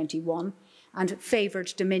 1921 and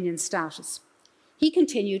favoured Dominion status. He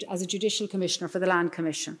continued as a Judicial Commissioner for the Land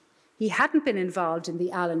Commission. He hadn't been involved in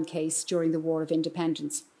the Allen case during the War of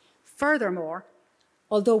Independence. Furthermore,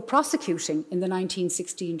 although prosecuting in the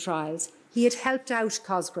 1916 trials, he had helped out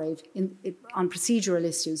Cosgrave on procedural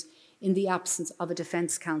issues in the absence of a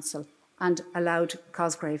defence counsel and allowed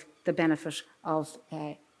Cosgrave the benefit of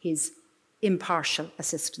his impartial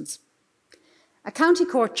assistance. A county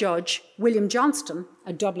court judge, William Johnston,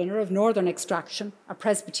 a Dubliner of northern extraction, a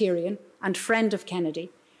Presbyterian and friend of Kennedy,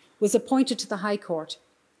 was appointed to the High Court.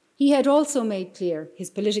 He had also made clear his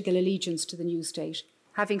political allegiance to the new state,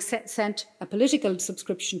 having sent a political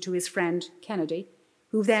subscription to his friend Kennedy,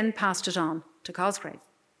 who then passed it on to Cosgrave.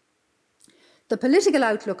 The political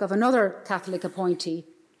outlook of another Catholic appointee,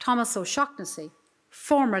 Thomas O'Shaughnessy,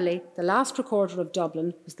 formerly the last recorder of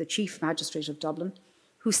Dublin, was the Chief Magistrate of Dublin,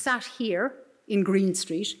 who sat here in Green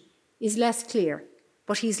Street, is less clear,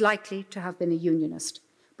 but he's likely to have been a unionist.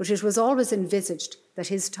 But it was always envisaged that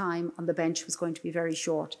his time on the bench was going to be very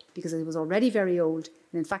short because he was already very old,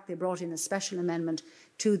 and in fact they brought in a special amendment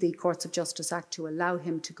to the Courts of Justice Act to allow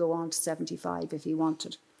him to go on to 75 if he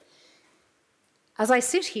wanted. As I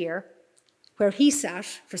sit here, where he sat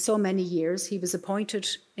for so many years, he was appointed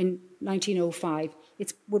in 1905,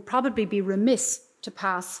 it would probably be remiss to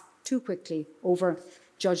pass too quickly over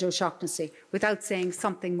Judge O'Shaughnessy without saying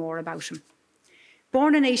something more about him.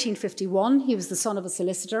 Born in 1851, he was the son of a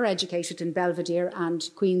solicitor, educated in Belvedere and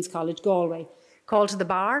Queen's College, Galway. Called to the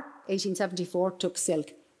bar, 1874, took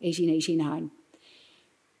silk, 1889.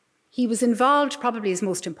 He was involved, probably his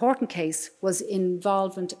most important case, was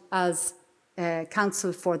involvement as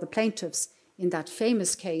counsel for the plaintiffs in that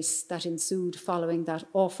famous case that ensued following that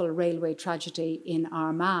awful railway tragedy in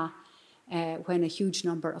Armagh, when a huge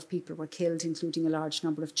number of people were killed, including a large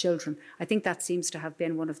number of children. I think that seems to have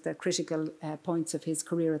been one of the critical points of his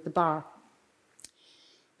career at the bar.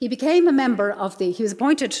 He became a member of he was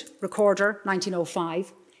appointed recorder,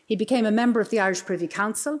 1905. He became a member of the Irish Privy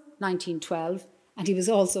Council, 1912, and he was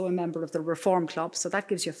also a member of the Reform Club, so that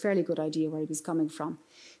gives you a fairly good idea where he was coming from.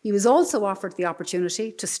 He was also offered the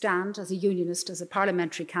opportunity to stand as a unionist, as a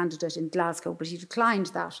parliamentary candidate in Glasgow, but he declined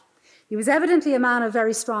that. He was evidently a man of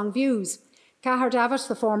very strong views. Cahir Davitt,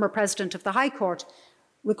 the former president of the High Court,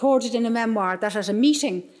 recorded in a memoir that at a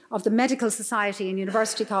meeting of the Medical Society in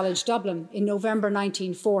University College Dublin in November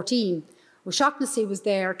 1914, O'Shaughnessy was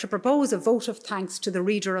there to propose a vote of thanks to the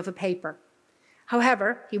reader of a paper.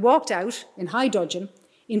 However, he walked out in high dudgeon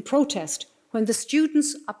in protest when the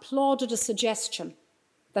students applauded a suggestion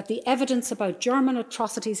that the evidence about German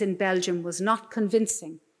atrocities in Belgium was not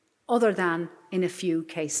convincing, other than in a few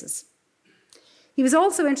cases. He was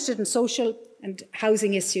also interested in social and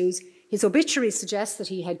housing issues. His obituary suggests that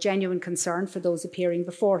he had genuine concern for those appearing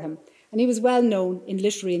before him, and he was well known in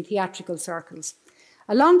literary and theatrical circles.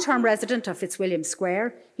 A long-term resident of Fitzwilliam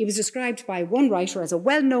Square, he was described by one writer as a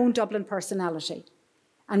well-known Dublin personality,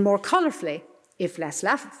 and more colourfully, if less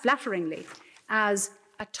flatteringly, as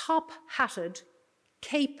a top-hatted,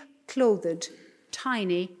 cape-clothed,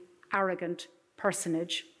 tiny, arrogant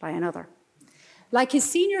personage by another. Like his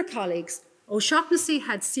senior colleagues, O'Shaughnessy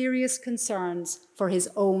had serious concerns for his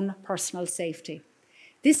own personal safety.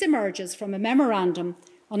 This emerges from a memorandum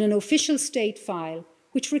on an official state file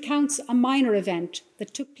which recounts a minor event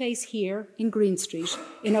that took place here in Green Street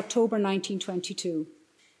in October 1922.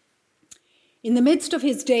 In the midst of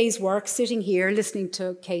his day's work, sitting here listening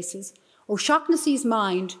to cases, O'Shaughnessy's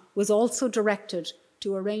mind was also directed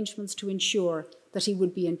to arrangements to ensure that he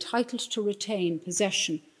would be entitled to retain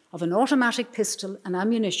possession of an automatic pistol and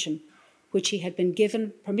ammunition which he had been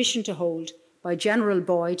given permission to hold by General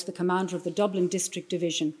Boyd, the commander of the Dublin District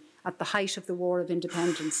Division, at the height of the War of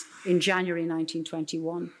Independence in January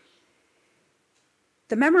 1921.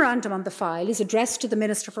 The memorandum on the file is addressed to the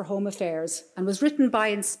Minister for Home Affairs and was written by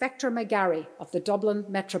Inspector McGarry of the Dublin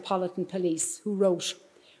Metropolitan Police, who wrote,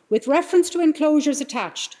 "With reference to enclosures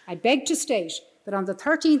attached, I beg to state that on the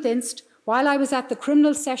 13th inst, while I was at the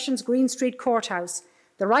Criminal Sessions Green Street Courthouse,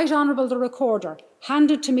 the Right Honourable the Recorder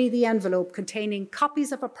handed to me the envelope containing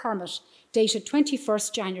copies of a permit dated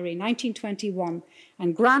 21st January 1921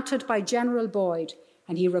 and granted by General Boyd,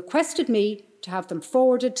 and he requested me to have them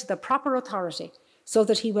forwarded to the proper authority so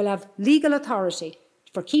that he will have legal authority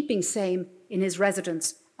for keeping same in his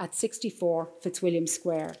residence at 64 Fitzwilliam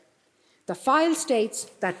Square. The file states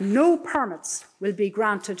that no permits will be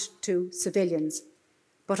granted to civilians,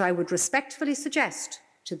 but I would respectfully suggest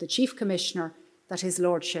to the Chief Commissioner that his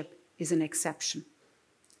Lordship is an exception."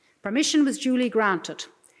 Permission was duly granted.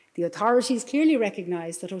 The authorities clearly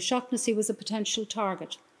recognised that O'Shaughnessy was a potential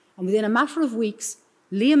target, and within a matter of weeks,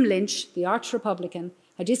 Liam Lynch, the arch-Republican,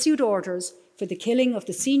 had issued orders for the killing of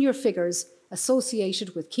the senior figures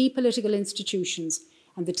associated with key political institutions,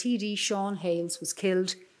 and the TD Sean Hales was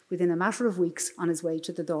killed within a matter of weeks on his way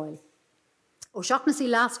to the Dáil. O'Shaughnessy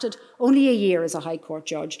lasted only a year as a High Court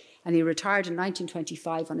judge, and he retired in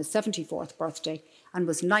 1925 on his 74th birthday and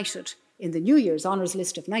was knighted in the New Year's Honours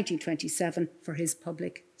List of 1927 for his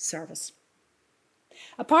public service.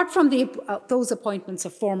 Apart from those appointments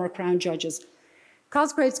of former Crown judges,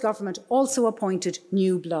 Cosgrave's government also appointed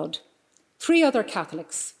new blood. 3 other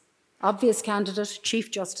Catholics: obvious candidate Chief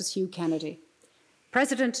Justice Hugh Kennedy,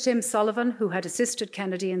 President Tim Sullivan, who had assisted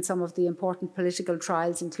Kennedy in some of the important political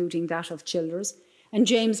trials, including that of Childers, and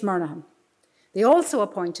James Murnaghan. They also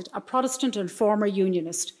appointed a Protestant and former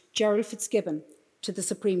Unionist, Gerald Fitzgibbon, to the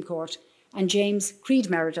Supreme Court, and James Creed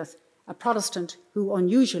Meredith, a Protestant who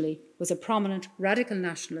unusually was a prominent radical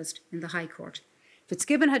nationalist in the High Court.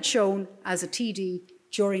 Fitzgibbon had shown as a TD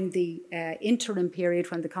during the interim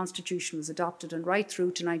period when the Constitution was adopted and right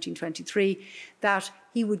through to 1923, that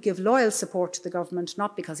he would give loyal support to the government,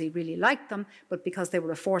 not because he really liked them, but because they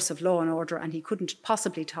were a force of law and order, and he couldn't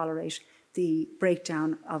possibly tolerate the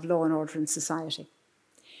breakdown of law and order in society.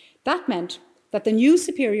 That meant that the new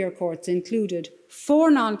superior courts included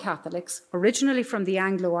 4 non-Catholics, originally from the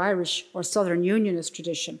Anglo-Irish or Southern Unionist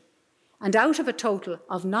tradition, and out of a total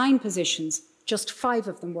of 9 positions, just 5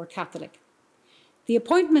 of them were Catholic. The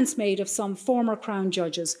appointments made of some former Crown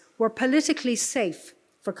judges were politically safe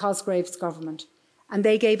for Cosgrave's government, and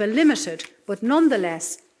they gave a limited but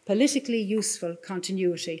nonetheless politically useful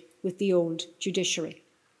continuity with the old judiciary.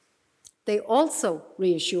 They also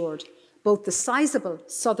reassured both the sizable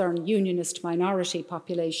southern unionist minority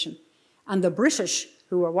population and the British,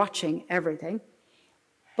 who were watching everything,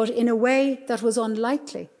 but in a way that was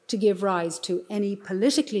unlikely to give rise to any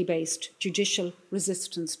politically based judicial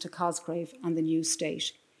resistance to Cosgrave and the new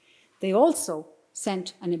state. They also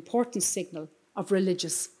sent an important signal of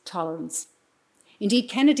religious tolerance. Indeed,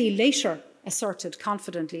 Kennedy later asserted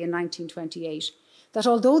confidently in 1928 that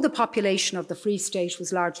although the population of the Free State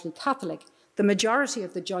was largely Catholic, the majority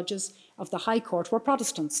of the judges of the High Court were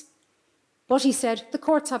Protestants. But he said, the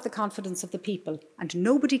courts have the confidence of the people, and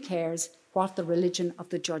nobody cares what the religion of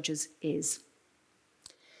the judges is.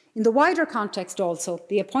 In the wider context also,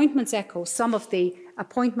 the appointments echo some of the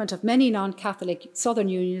appointment of many non-Catholic Southern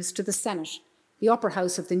Unionists to the Senate, the upper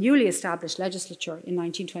house of the newly established legislature in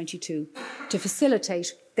 1922, to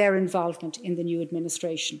facilitate their involvement in the new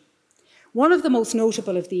administration. One of the most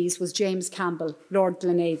notable of these was James Campbell, Lord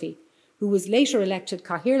Glenavy, who was later elected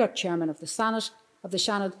Cathaoirleach chairman of the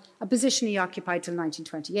Seanad, a position he occupied till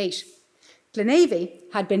 1928. Glenavy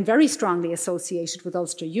had been very strongly associated with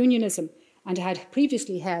Ulster Unionism and had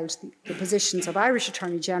previously held the positions of Irish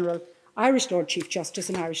Attorney General, Irish Lord Chief Justice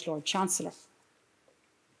and Irish Lord Chancellor.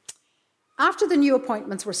 After the new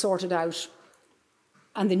appointments were sorted out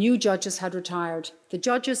and the new judges had retired, the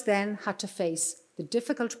judges then had to face the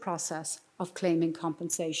difficult process of claiming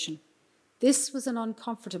compensation. This was an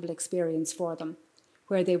uncomfortable experience for them,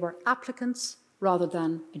 where they were applicants rather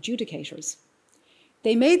than adjudicators.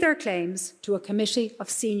 They made their claims to a committee of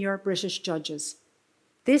senior British judges.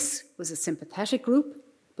 This was a sympathetic group,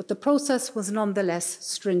 but the process was nonetheless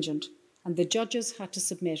stringent, and the judges had to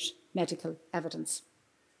submit medical evidence.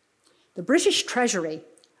 The British Treasury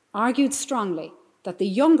argued strongly that the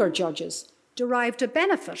younger judges derived a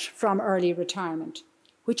benefit from early retirement,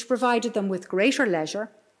 which provided them with greater leisure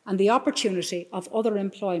and the opportunity of other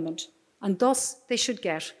employment, and thus they should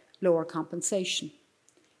get lower compensation.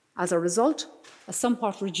 As a result, a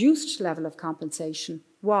somewhat reduced level of compensation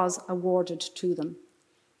was awarded to them.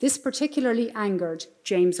 This particularly angered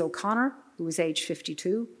James O'Connor, who was aged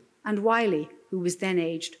 52, and Wiley, who was then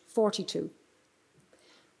aged 42.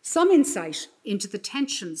 Some insight into the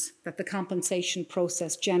tensions that the compensation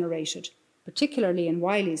process generated, particularly in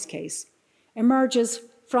Wiley's case, emerges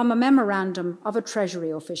from a memorandum of a Treasury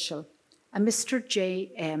official, a Mr.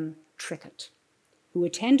 J.M. Trickett, who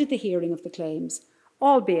attended the hearing of the claims,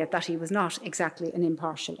 albeit that he was not exactly an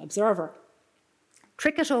impartial observer.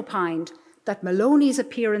 Trickett opined that Maloney's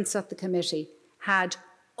appearance at the committee had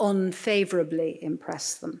unfavourably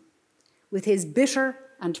impressed them, with his bitter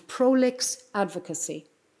and prolix advocacy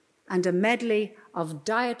and a medley of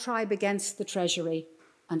diatribe against the Treasury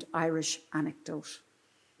and Irish anecdote.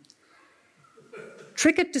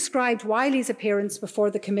 Trickett described Wiley's appearance before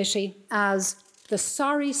the committee as the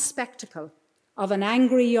sorry spectacle of an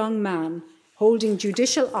angry young man holding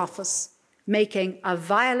judicial office, making a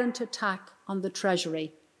violent attack on the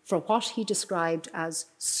Treasury for what he described as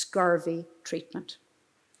scurvy treatment.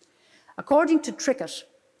 According to Trickett,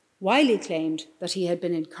 Wiley claimed that he had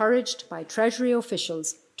been encouraged by Treasury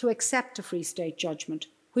officials to accept a Free State judgment,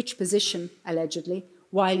 which position, allegedly,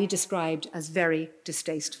 Wiley described as very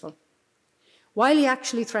distasteful. Wiley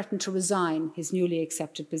actually threatened to resign his newly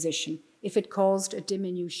accepted position if it caused a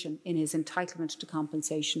diminution in his entitlement to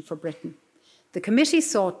compensation for Britain. The committee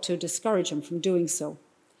sought to discourage him from doing so.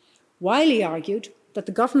 Wiley argued that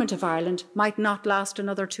the government of Ireland might not last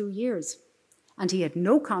another 2 years, and he had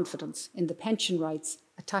no confidence in the pension rights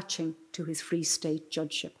attaching to his Free State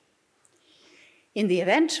judgeship. In the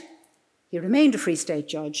event, he remained a Free State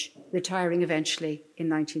judge, retiring eventually in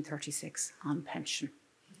 1936 on pension.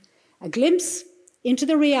 A glimpse into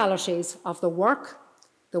the realities of the work,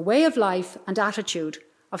 the way of life and attitude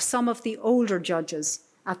of some of the older judges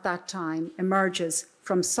at that time emerges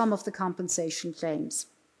from some of the compensation claims.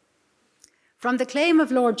 From the claim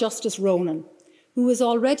of Lord Justice Ronan, who was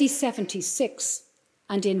already 76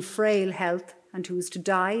 and in frail health and who was to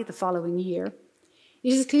die the following year,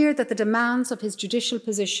 it is clear that the demands of his judicial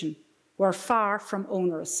position were far from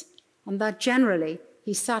onerous, and that generally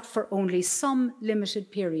he sat for only some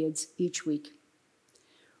limited periods each week.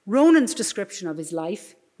 Ronan's description of his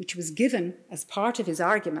life, which was given as part of his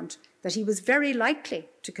argument that he was very likely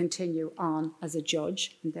to continue on as a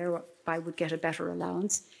judge, and thereby would get a better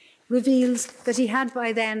allowance, reveals that he had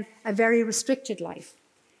by then a very restricted life.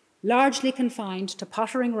 largely confined to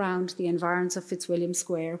pottering round the environs of Fitzwilliam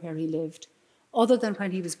Square where he lived, other than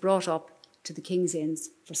when he was brought up to the King's Inns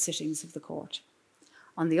for sittings of the court.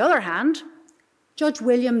 On the other hand, Judge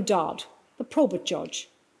William Dodd, the probate judge,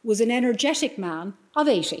 was an energetic man of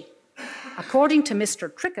 80. According to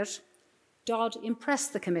Mr. Trickett, Dodd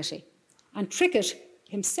impressed the committee, and Trickett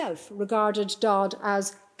himself regarded Dodd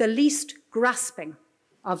as the least grasping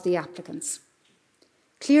of the applicants.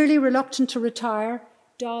 Clearly reluctant to retire,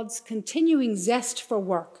 Dodd's continuing zest for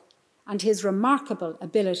work and his remarkable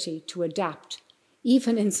ability to adapt,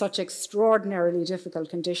 even in such extraordinarily difficult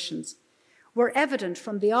conditions, were evident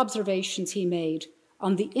from the observations he made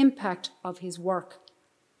on the impact of his work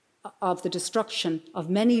of the destruction of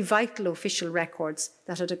many vital official records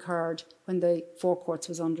that had occurred when the Four Courts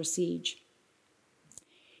was under siege.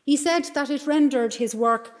 He said that it rendered his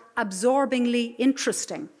work absorbingly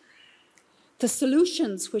interesting. The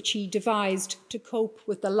solutions which he devised to cope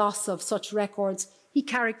with the loss of such records he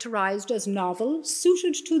characterised as novel,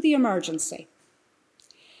 suited to the emergency.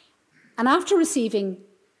 And after receiving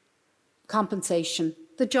compensation,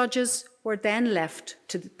 the judges were then left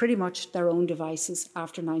to pretty much their own devices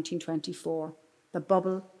after 1924. The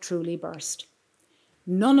bubble truly burst.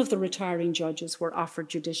 None of the retiring judges were offered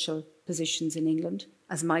judicial positions in England,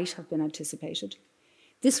 as might have been anticipated.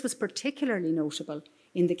 This was particularly notable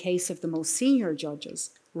in the case of the most senior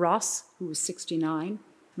judges, Ross, who was 69,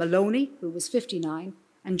 Maloney, who was 59,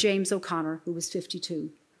 and James O'Connor, who was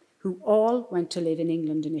 52, who all went to live in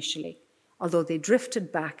England initially, although they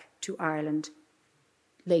drifted back to Ireland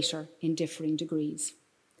later in differing degrees.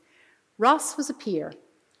 Ross was a peer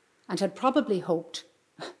and had probably hoped,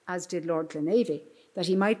 as did Lord Glenavy, that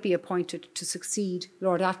he might be appointed to succeed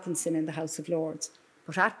Lord Atkinson in the House of Lords.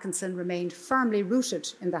 But Atkinson remained firmly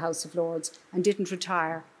rooted in the House of Lords and didn't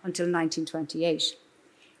retire until 1928.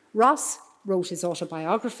 Ross wrote his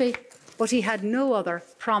autobiography, but he had no other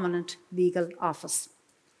prominent legal office.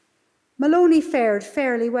 Maloney fared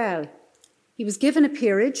fairly well. He was given a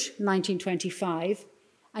peerage in 1925,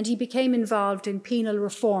 and he became involved in penal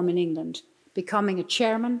reform in England, becoming a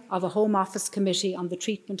chairman of a Home Office committee on the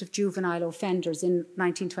treatment of juvenile offenders in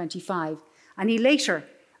 1925, and he later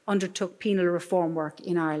undertook penal reform work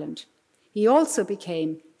in Ireland. He also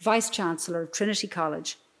became Vice-Chancellor of Trinity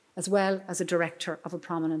College, as well as a director of a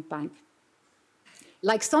prominent bank.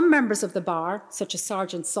 Like some members of the bar, such as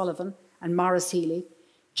Sergeant Sullivan and Maurice Healy,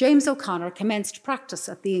 James O'Connor commenced practice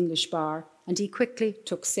at the English bar, and he quickly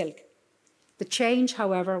took silk. The change,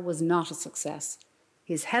 however, was not a success.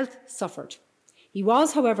 His health suffered. He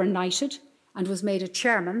was, however, knighted and was made a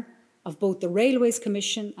chairman of both the Railways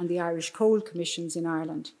Commission and the Irish Coal Commissions in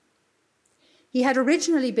Ireland. He had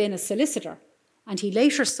originally been a solicitor, and he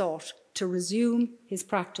later sought to resume his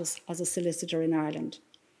practice as a solicitor in Ireland.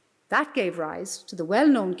 That gave rise to the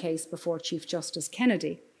well-known case before Chief Justice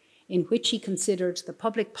Kennedy, in which he considered the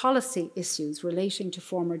public policy issues relating to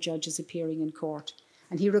former judges appearing in court,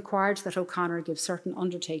 and he required that O'Connor give certain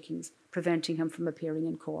undertakings preventing him from appearing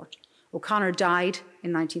in court. O'Connor died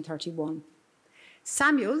in 1931.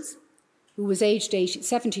 Samuels, who was aged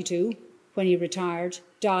 72 when he retired,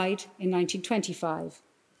 died in 1925.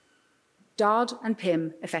 Dodd and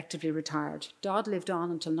Pym effectively retired. Dodd lived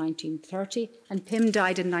on until 1930, and Pym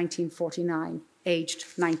died in 1949, aged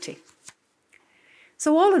 90.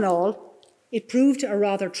 So all in all, it proved a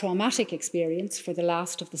rather traumatic experience for the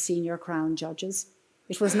last of the senior Crown judges.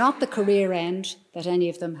 It was not the career end that any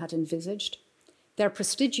of them had envisaged. Their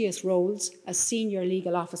prestigious roles as senior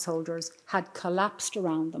legal office holders had collapsed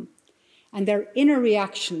around them, and their inner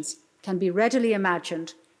reactions can be readily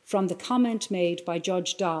imagined from the comment made by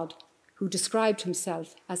Judge Dodd, who described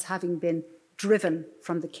himself as having been driven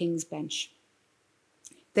from the King's Bench.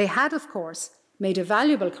 They had, of course, made a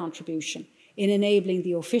valuable contribution in enabling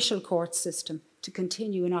the official court system to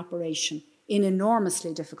continue in operation in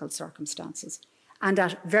enormously difficult circumstances and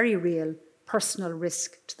at very real personal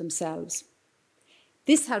risk to themselves.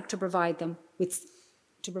 This helped to provide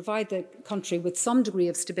the country with some degree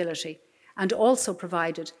of stability, and also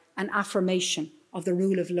provided an affirmation of the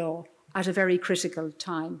rule of law at a very critical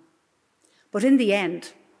time. But in the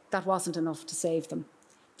end, that wasn't enough to save them.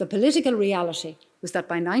 The political reality was that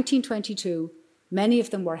by 1922, many of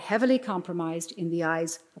them were heavily compromised in the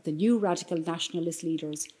eyes of the new radical nationalist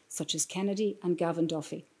leaders, such as Kennedy and Gavin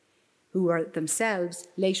Duffy, who were themselves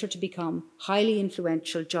later to become highly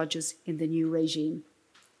influential judges in the new regime.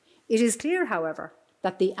 It is clear, however,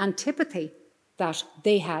 that the antipathy that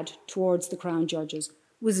they had towards the Crown judges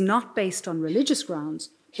was not based on religious grounds,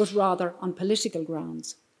 but rather on political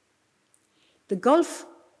grounds. The gulf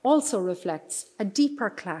also reflects a deeper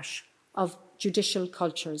clash of judicial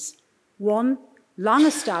cultures, one long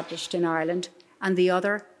established in Ireland, and the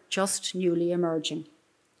other just newly emerging.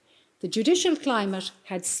 The judicial climate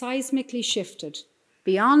had seismically shifted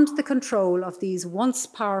beyond the control of these once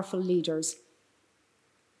powerful leaders,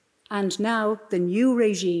 and now the new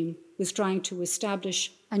regime was trying to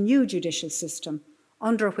establish a new judicial system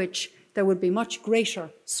under which there would be much greater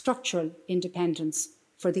structural independence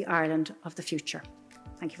for the Ireland of the future.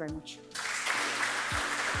 Thank you very much.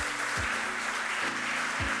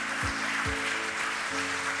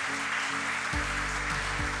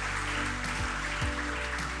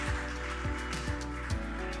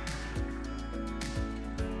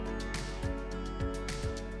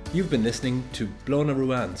 You've been listening to Bláthna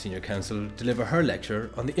Ruane, Senior Counsel, deliver her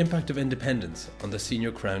lecture on the impact of independence on the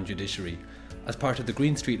Senior Crown Judiciary as part of the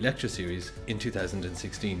Green Street Lecture Series in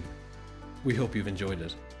 2016. We hope you've enjoyed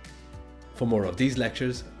it. For more of these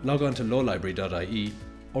lectures, log on to lawlibrary.ie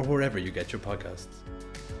or wherever you get your podcasts.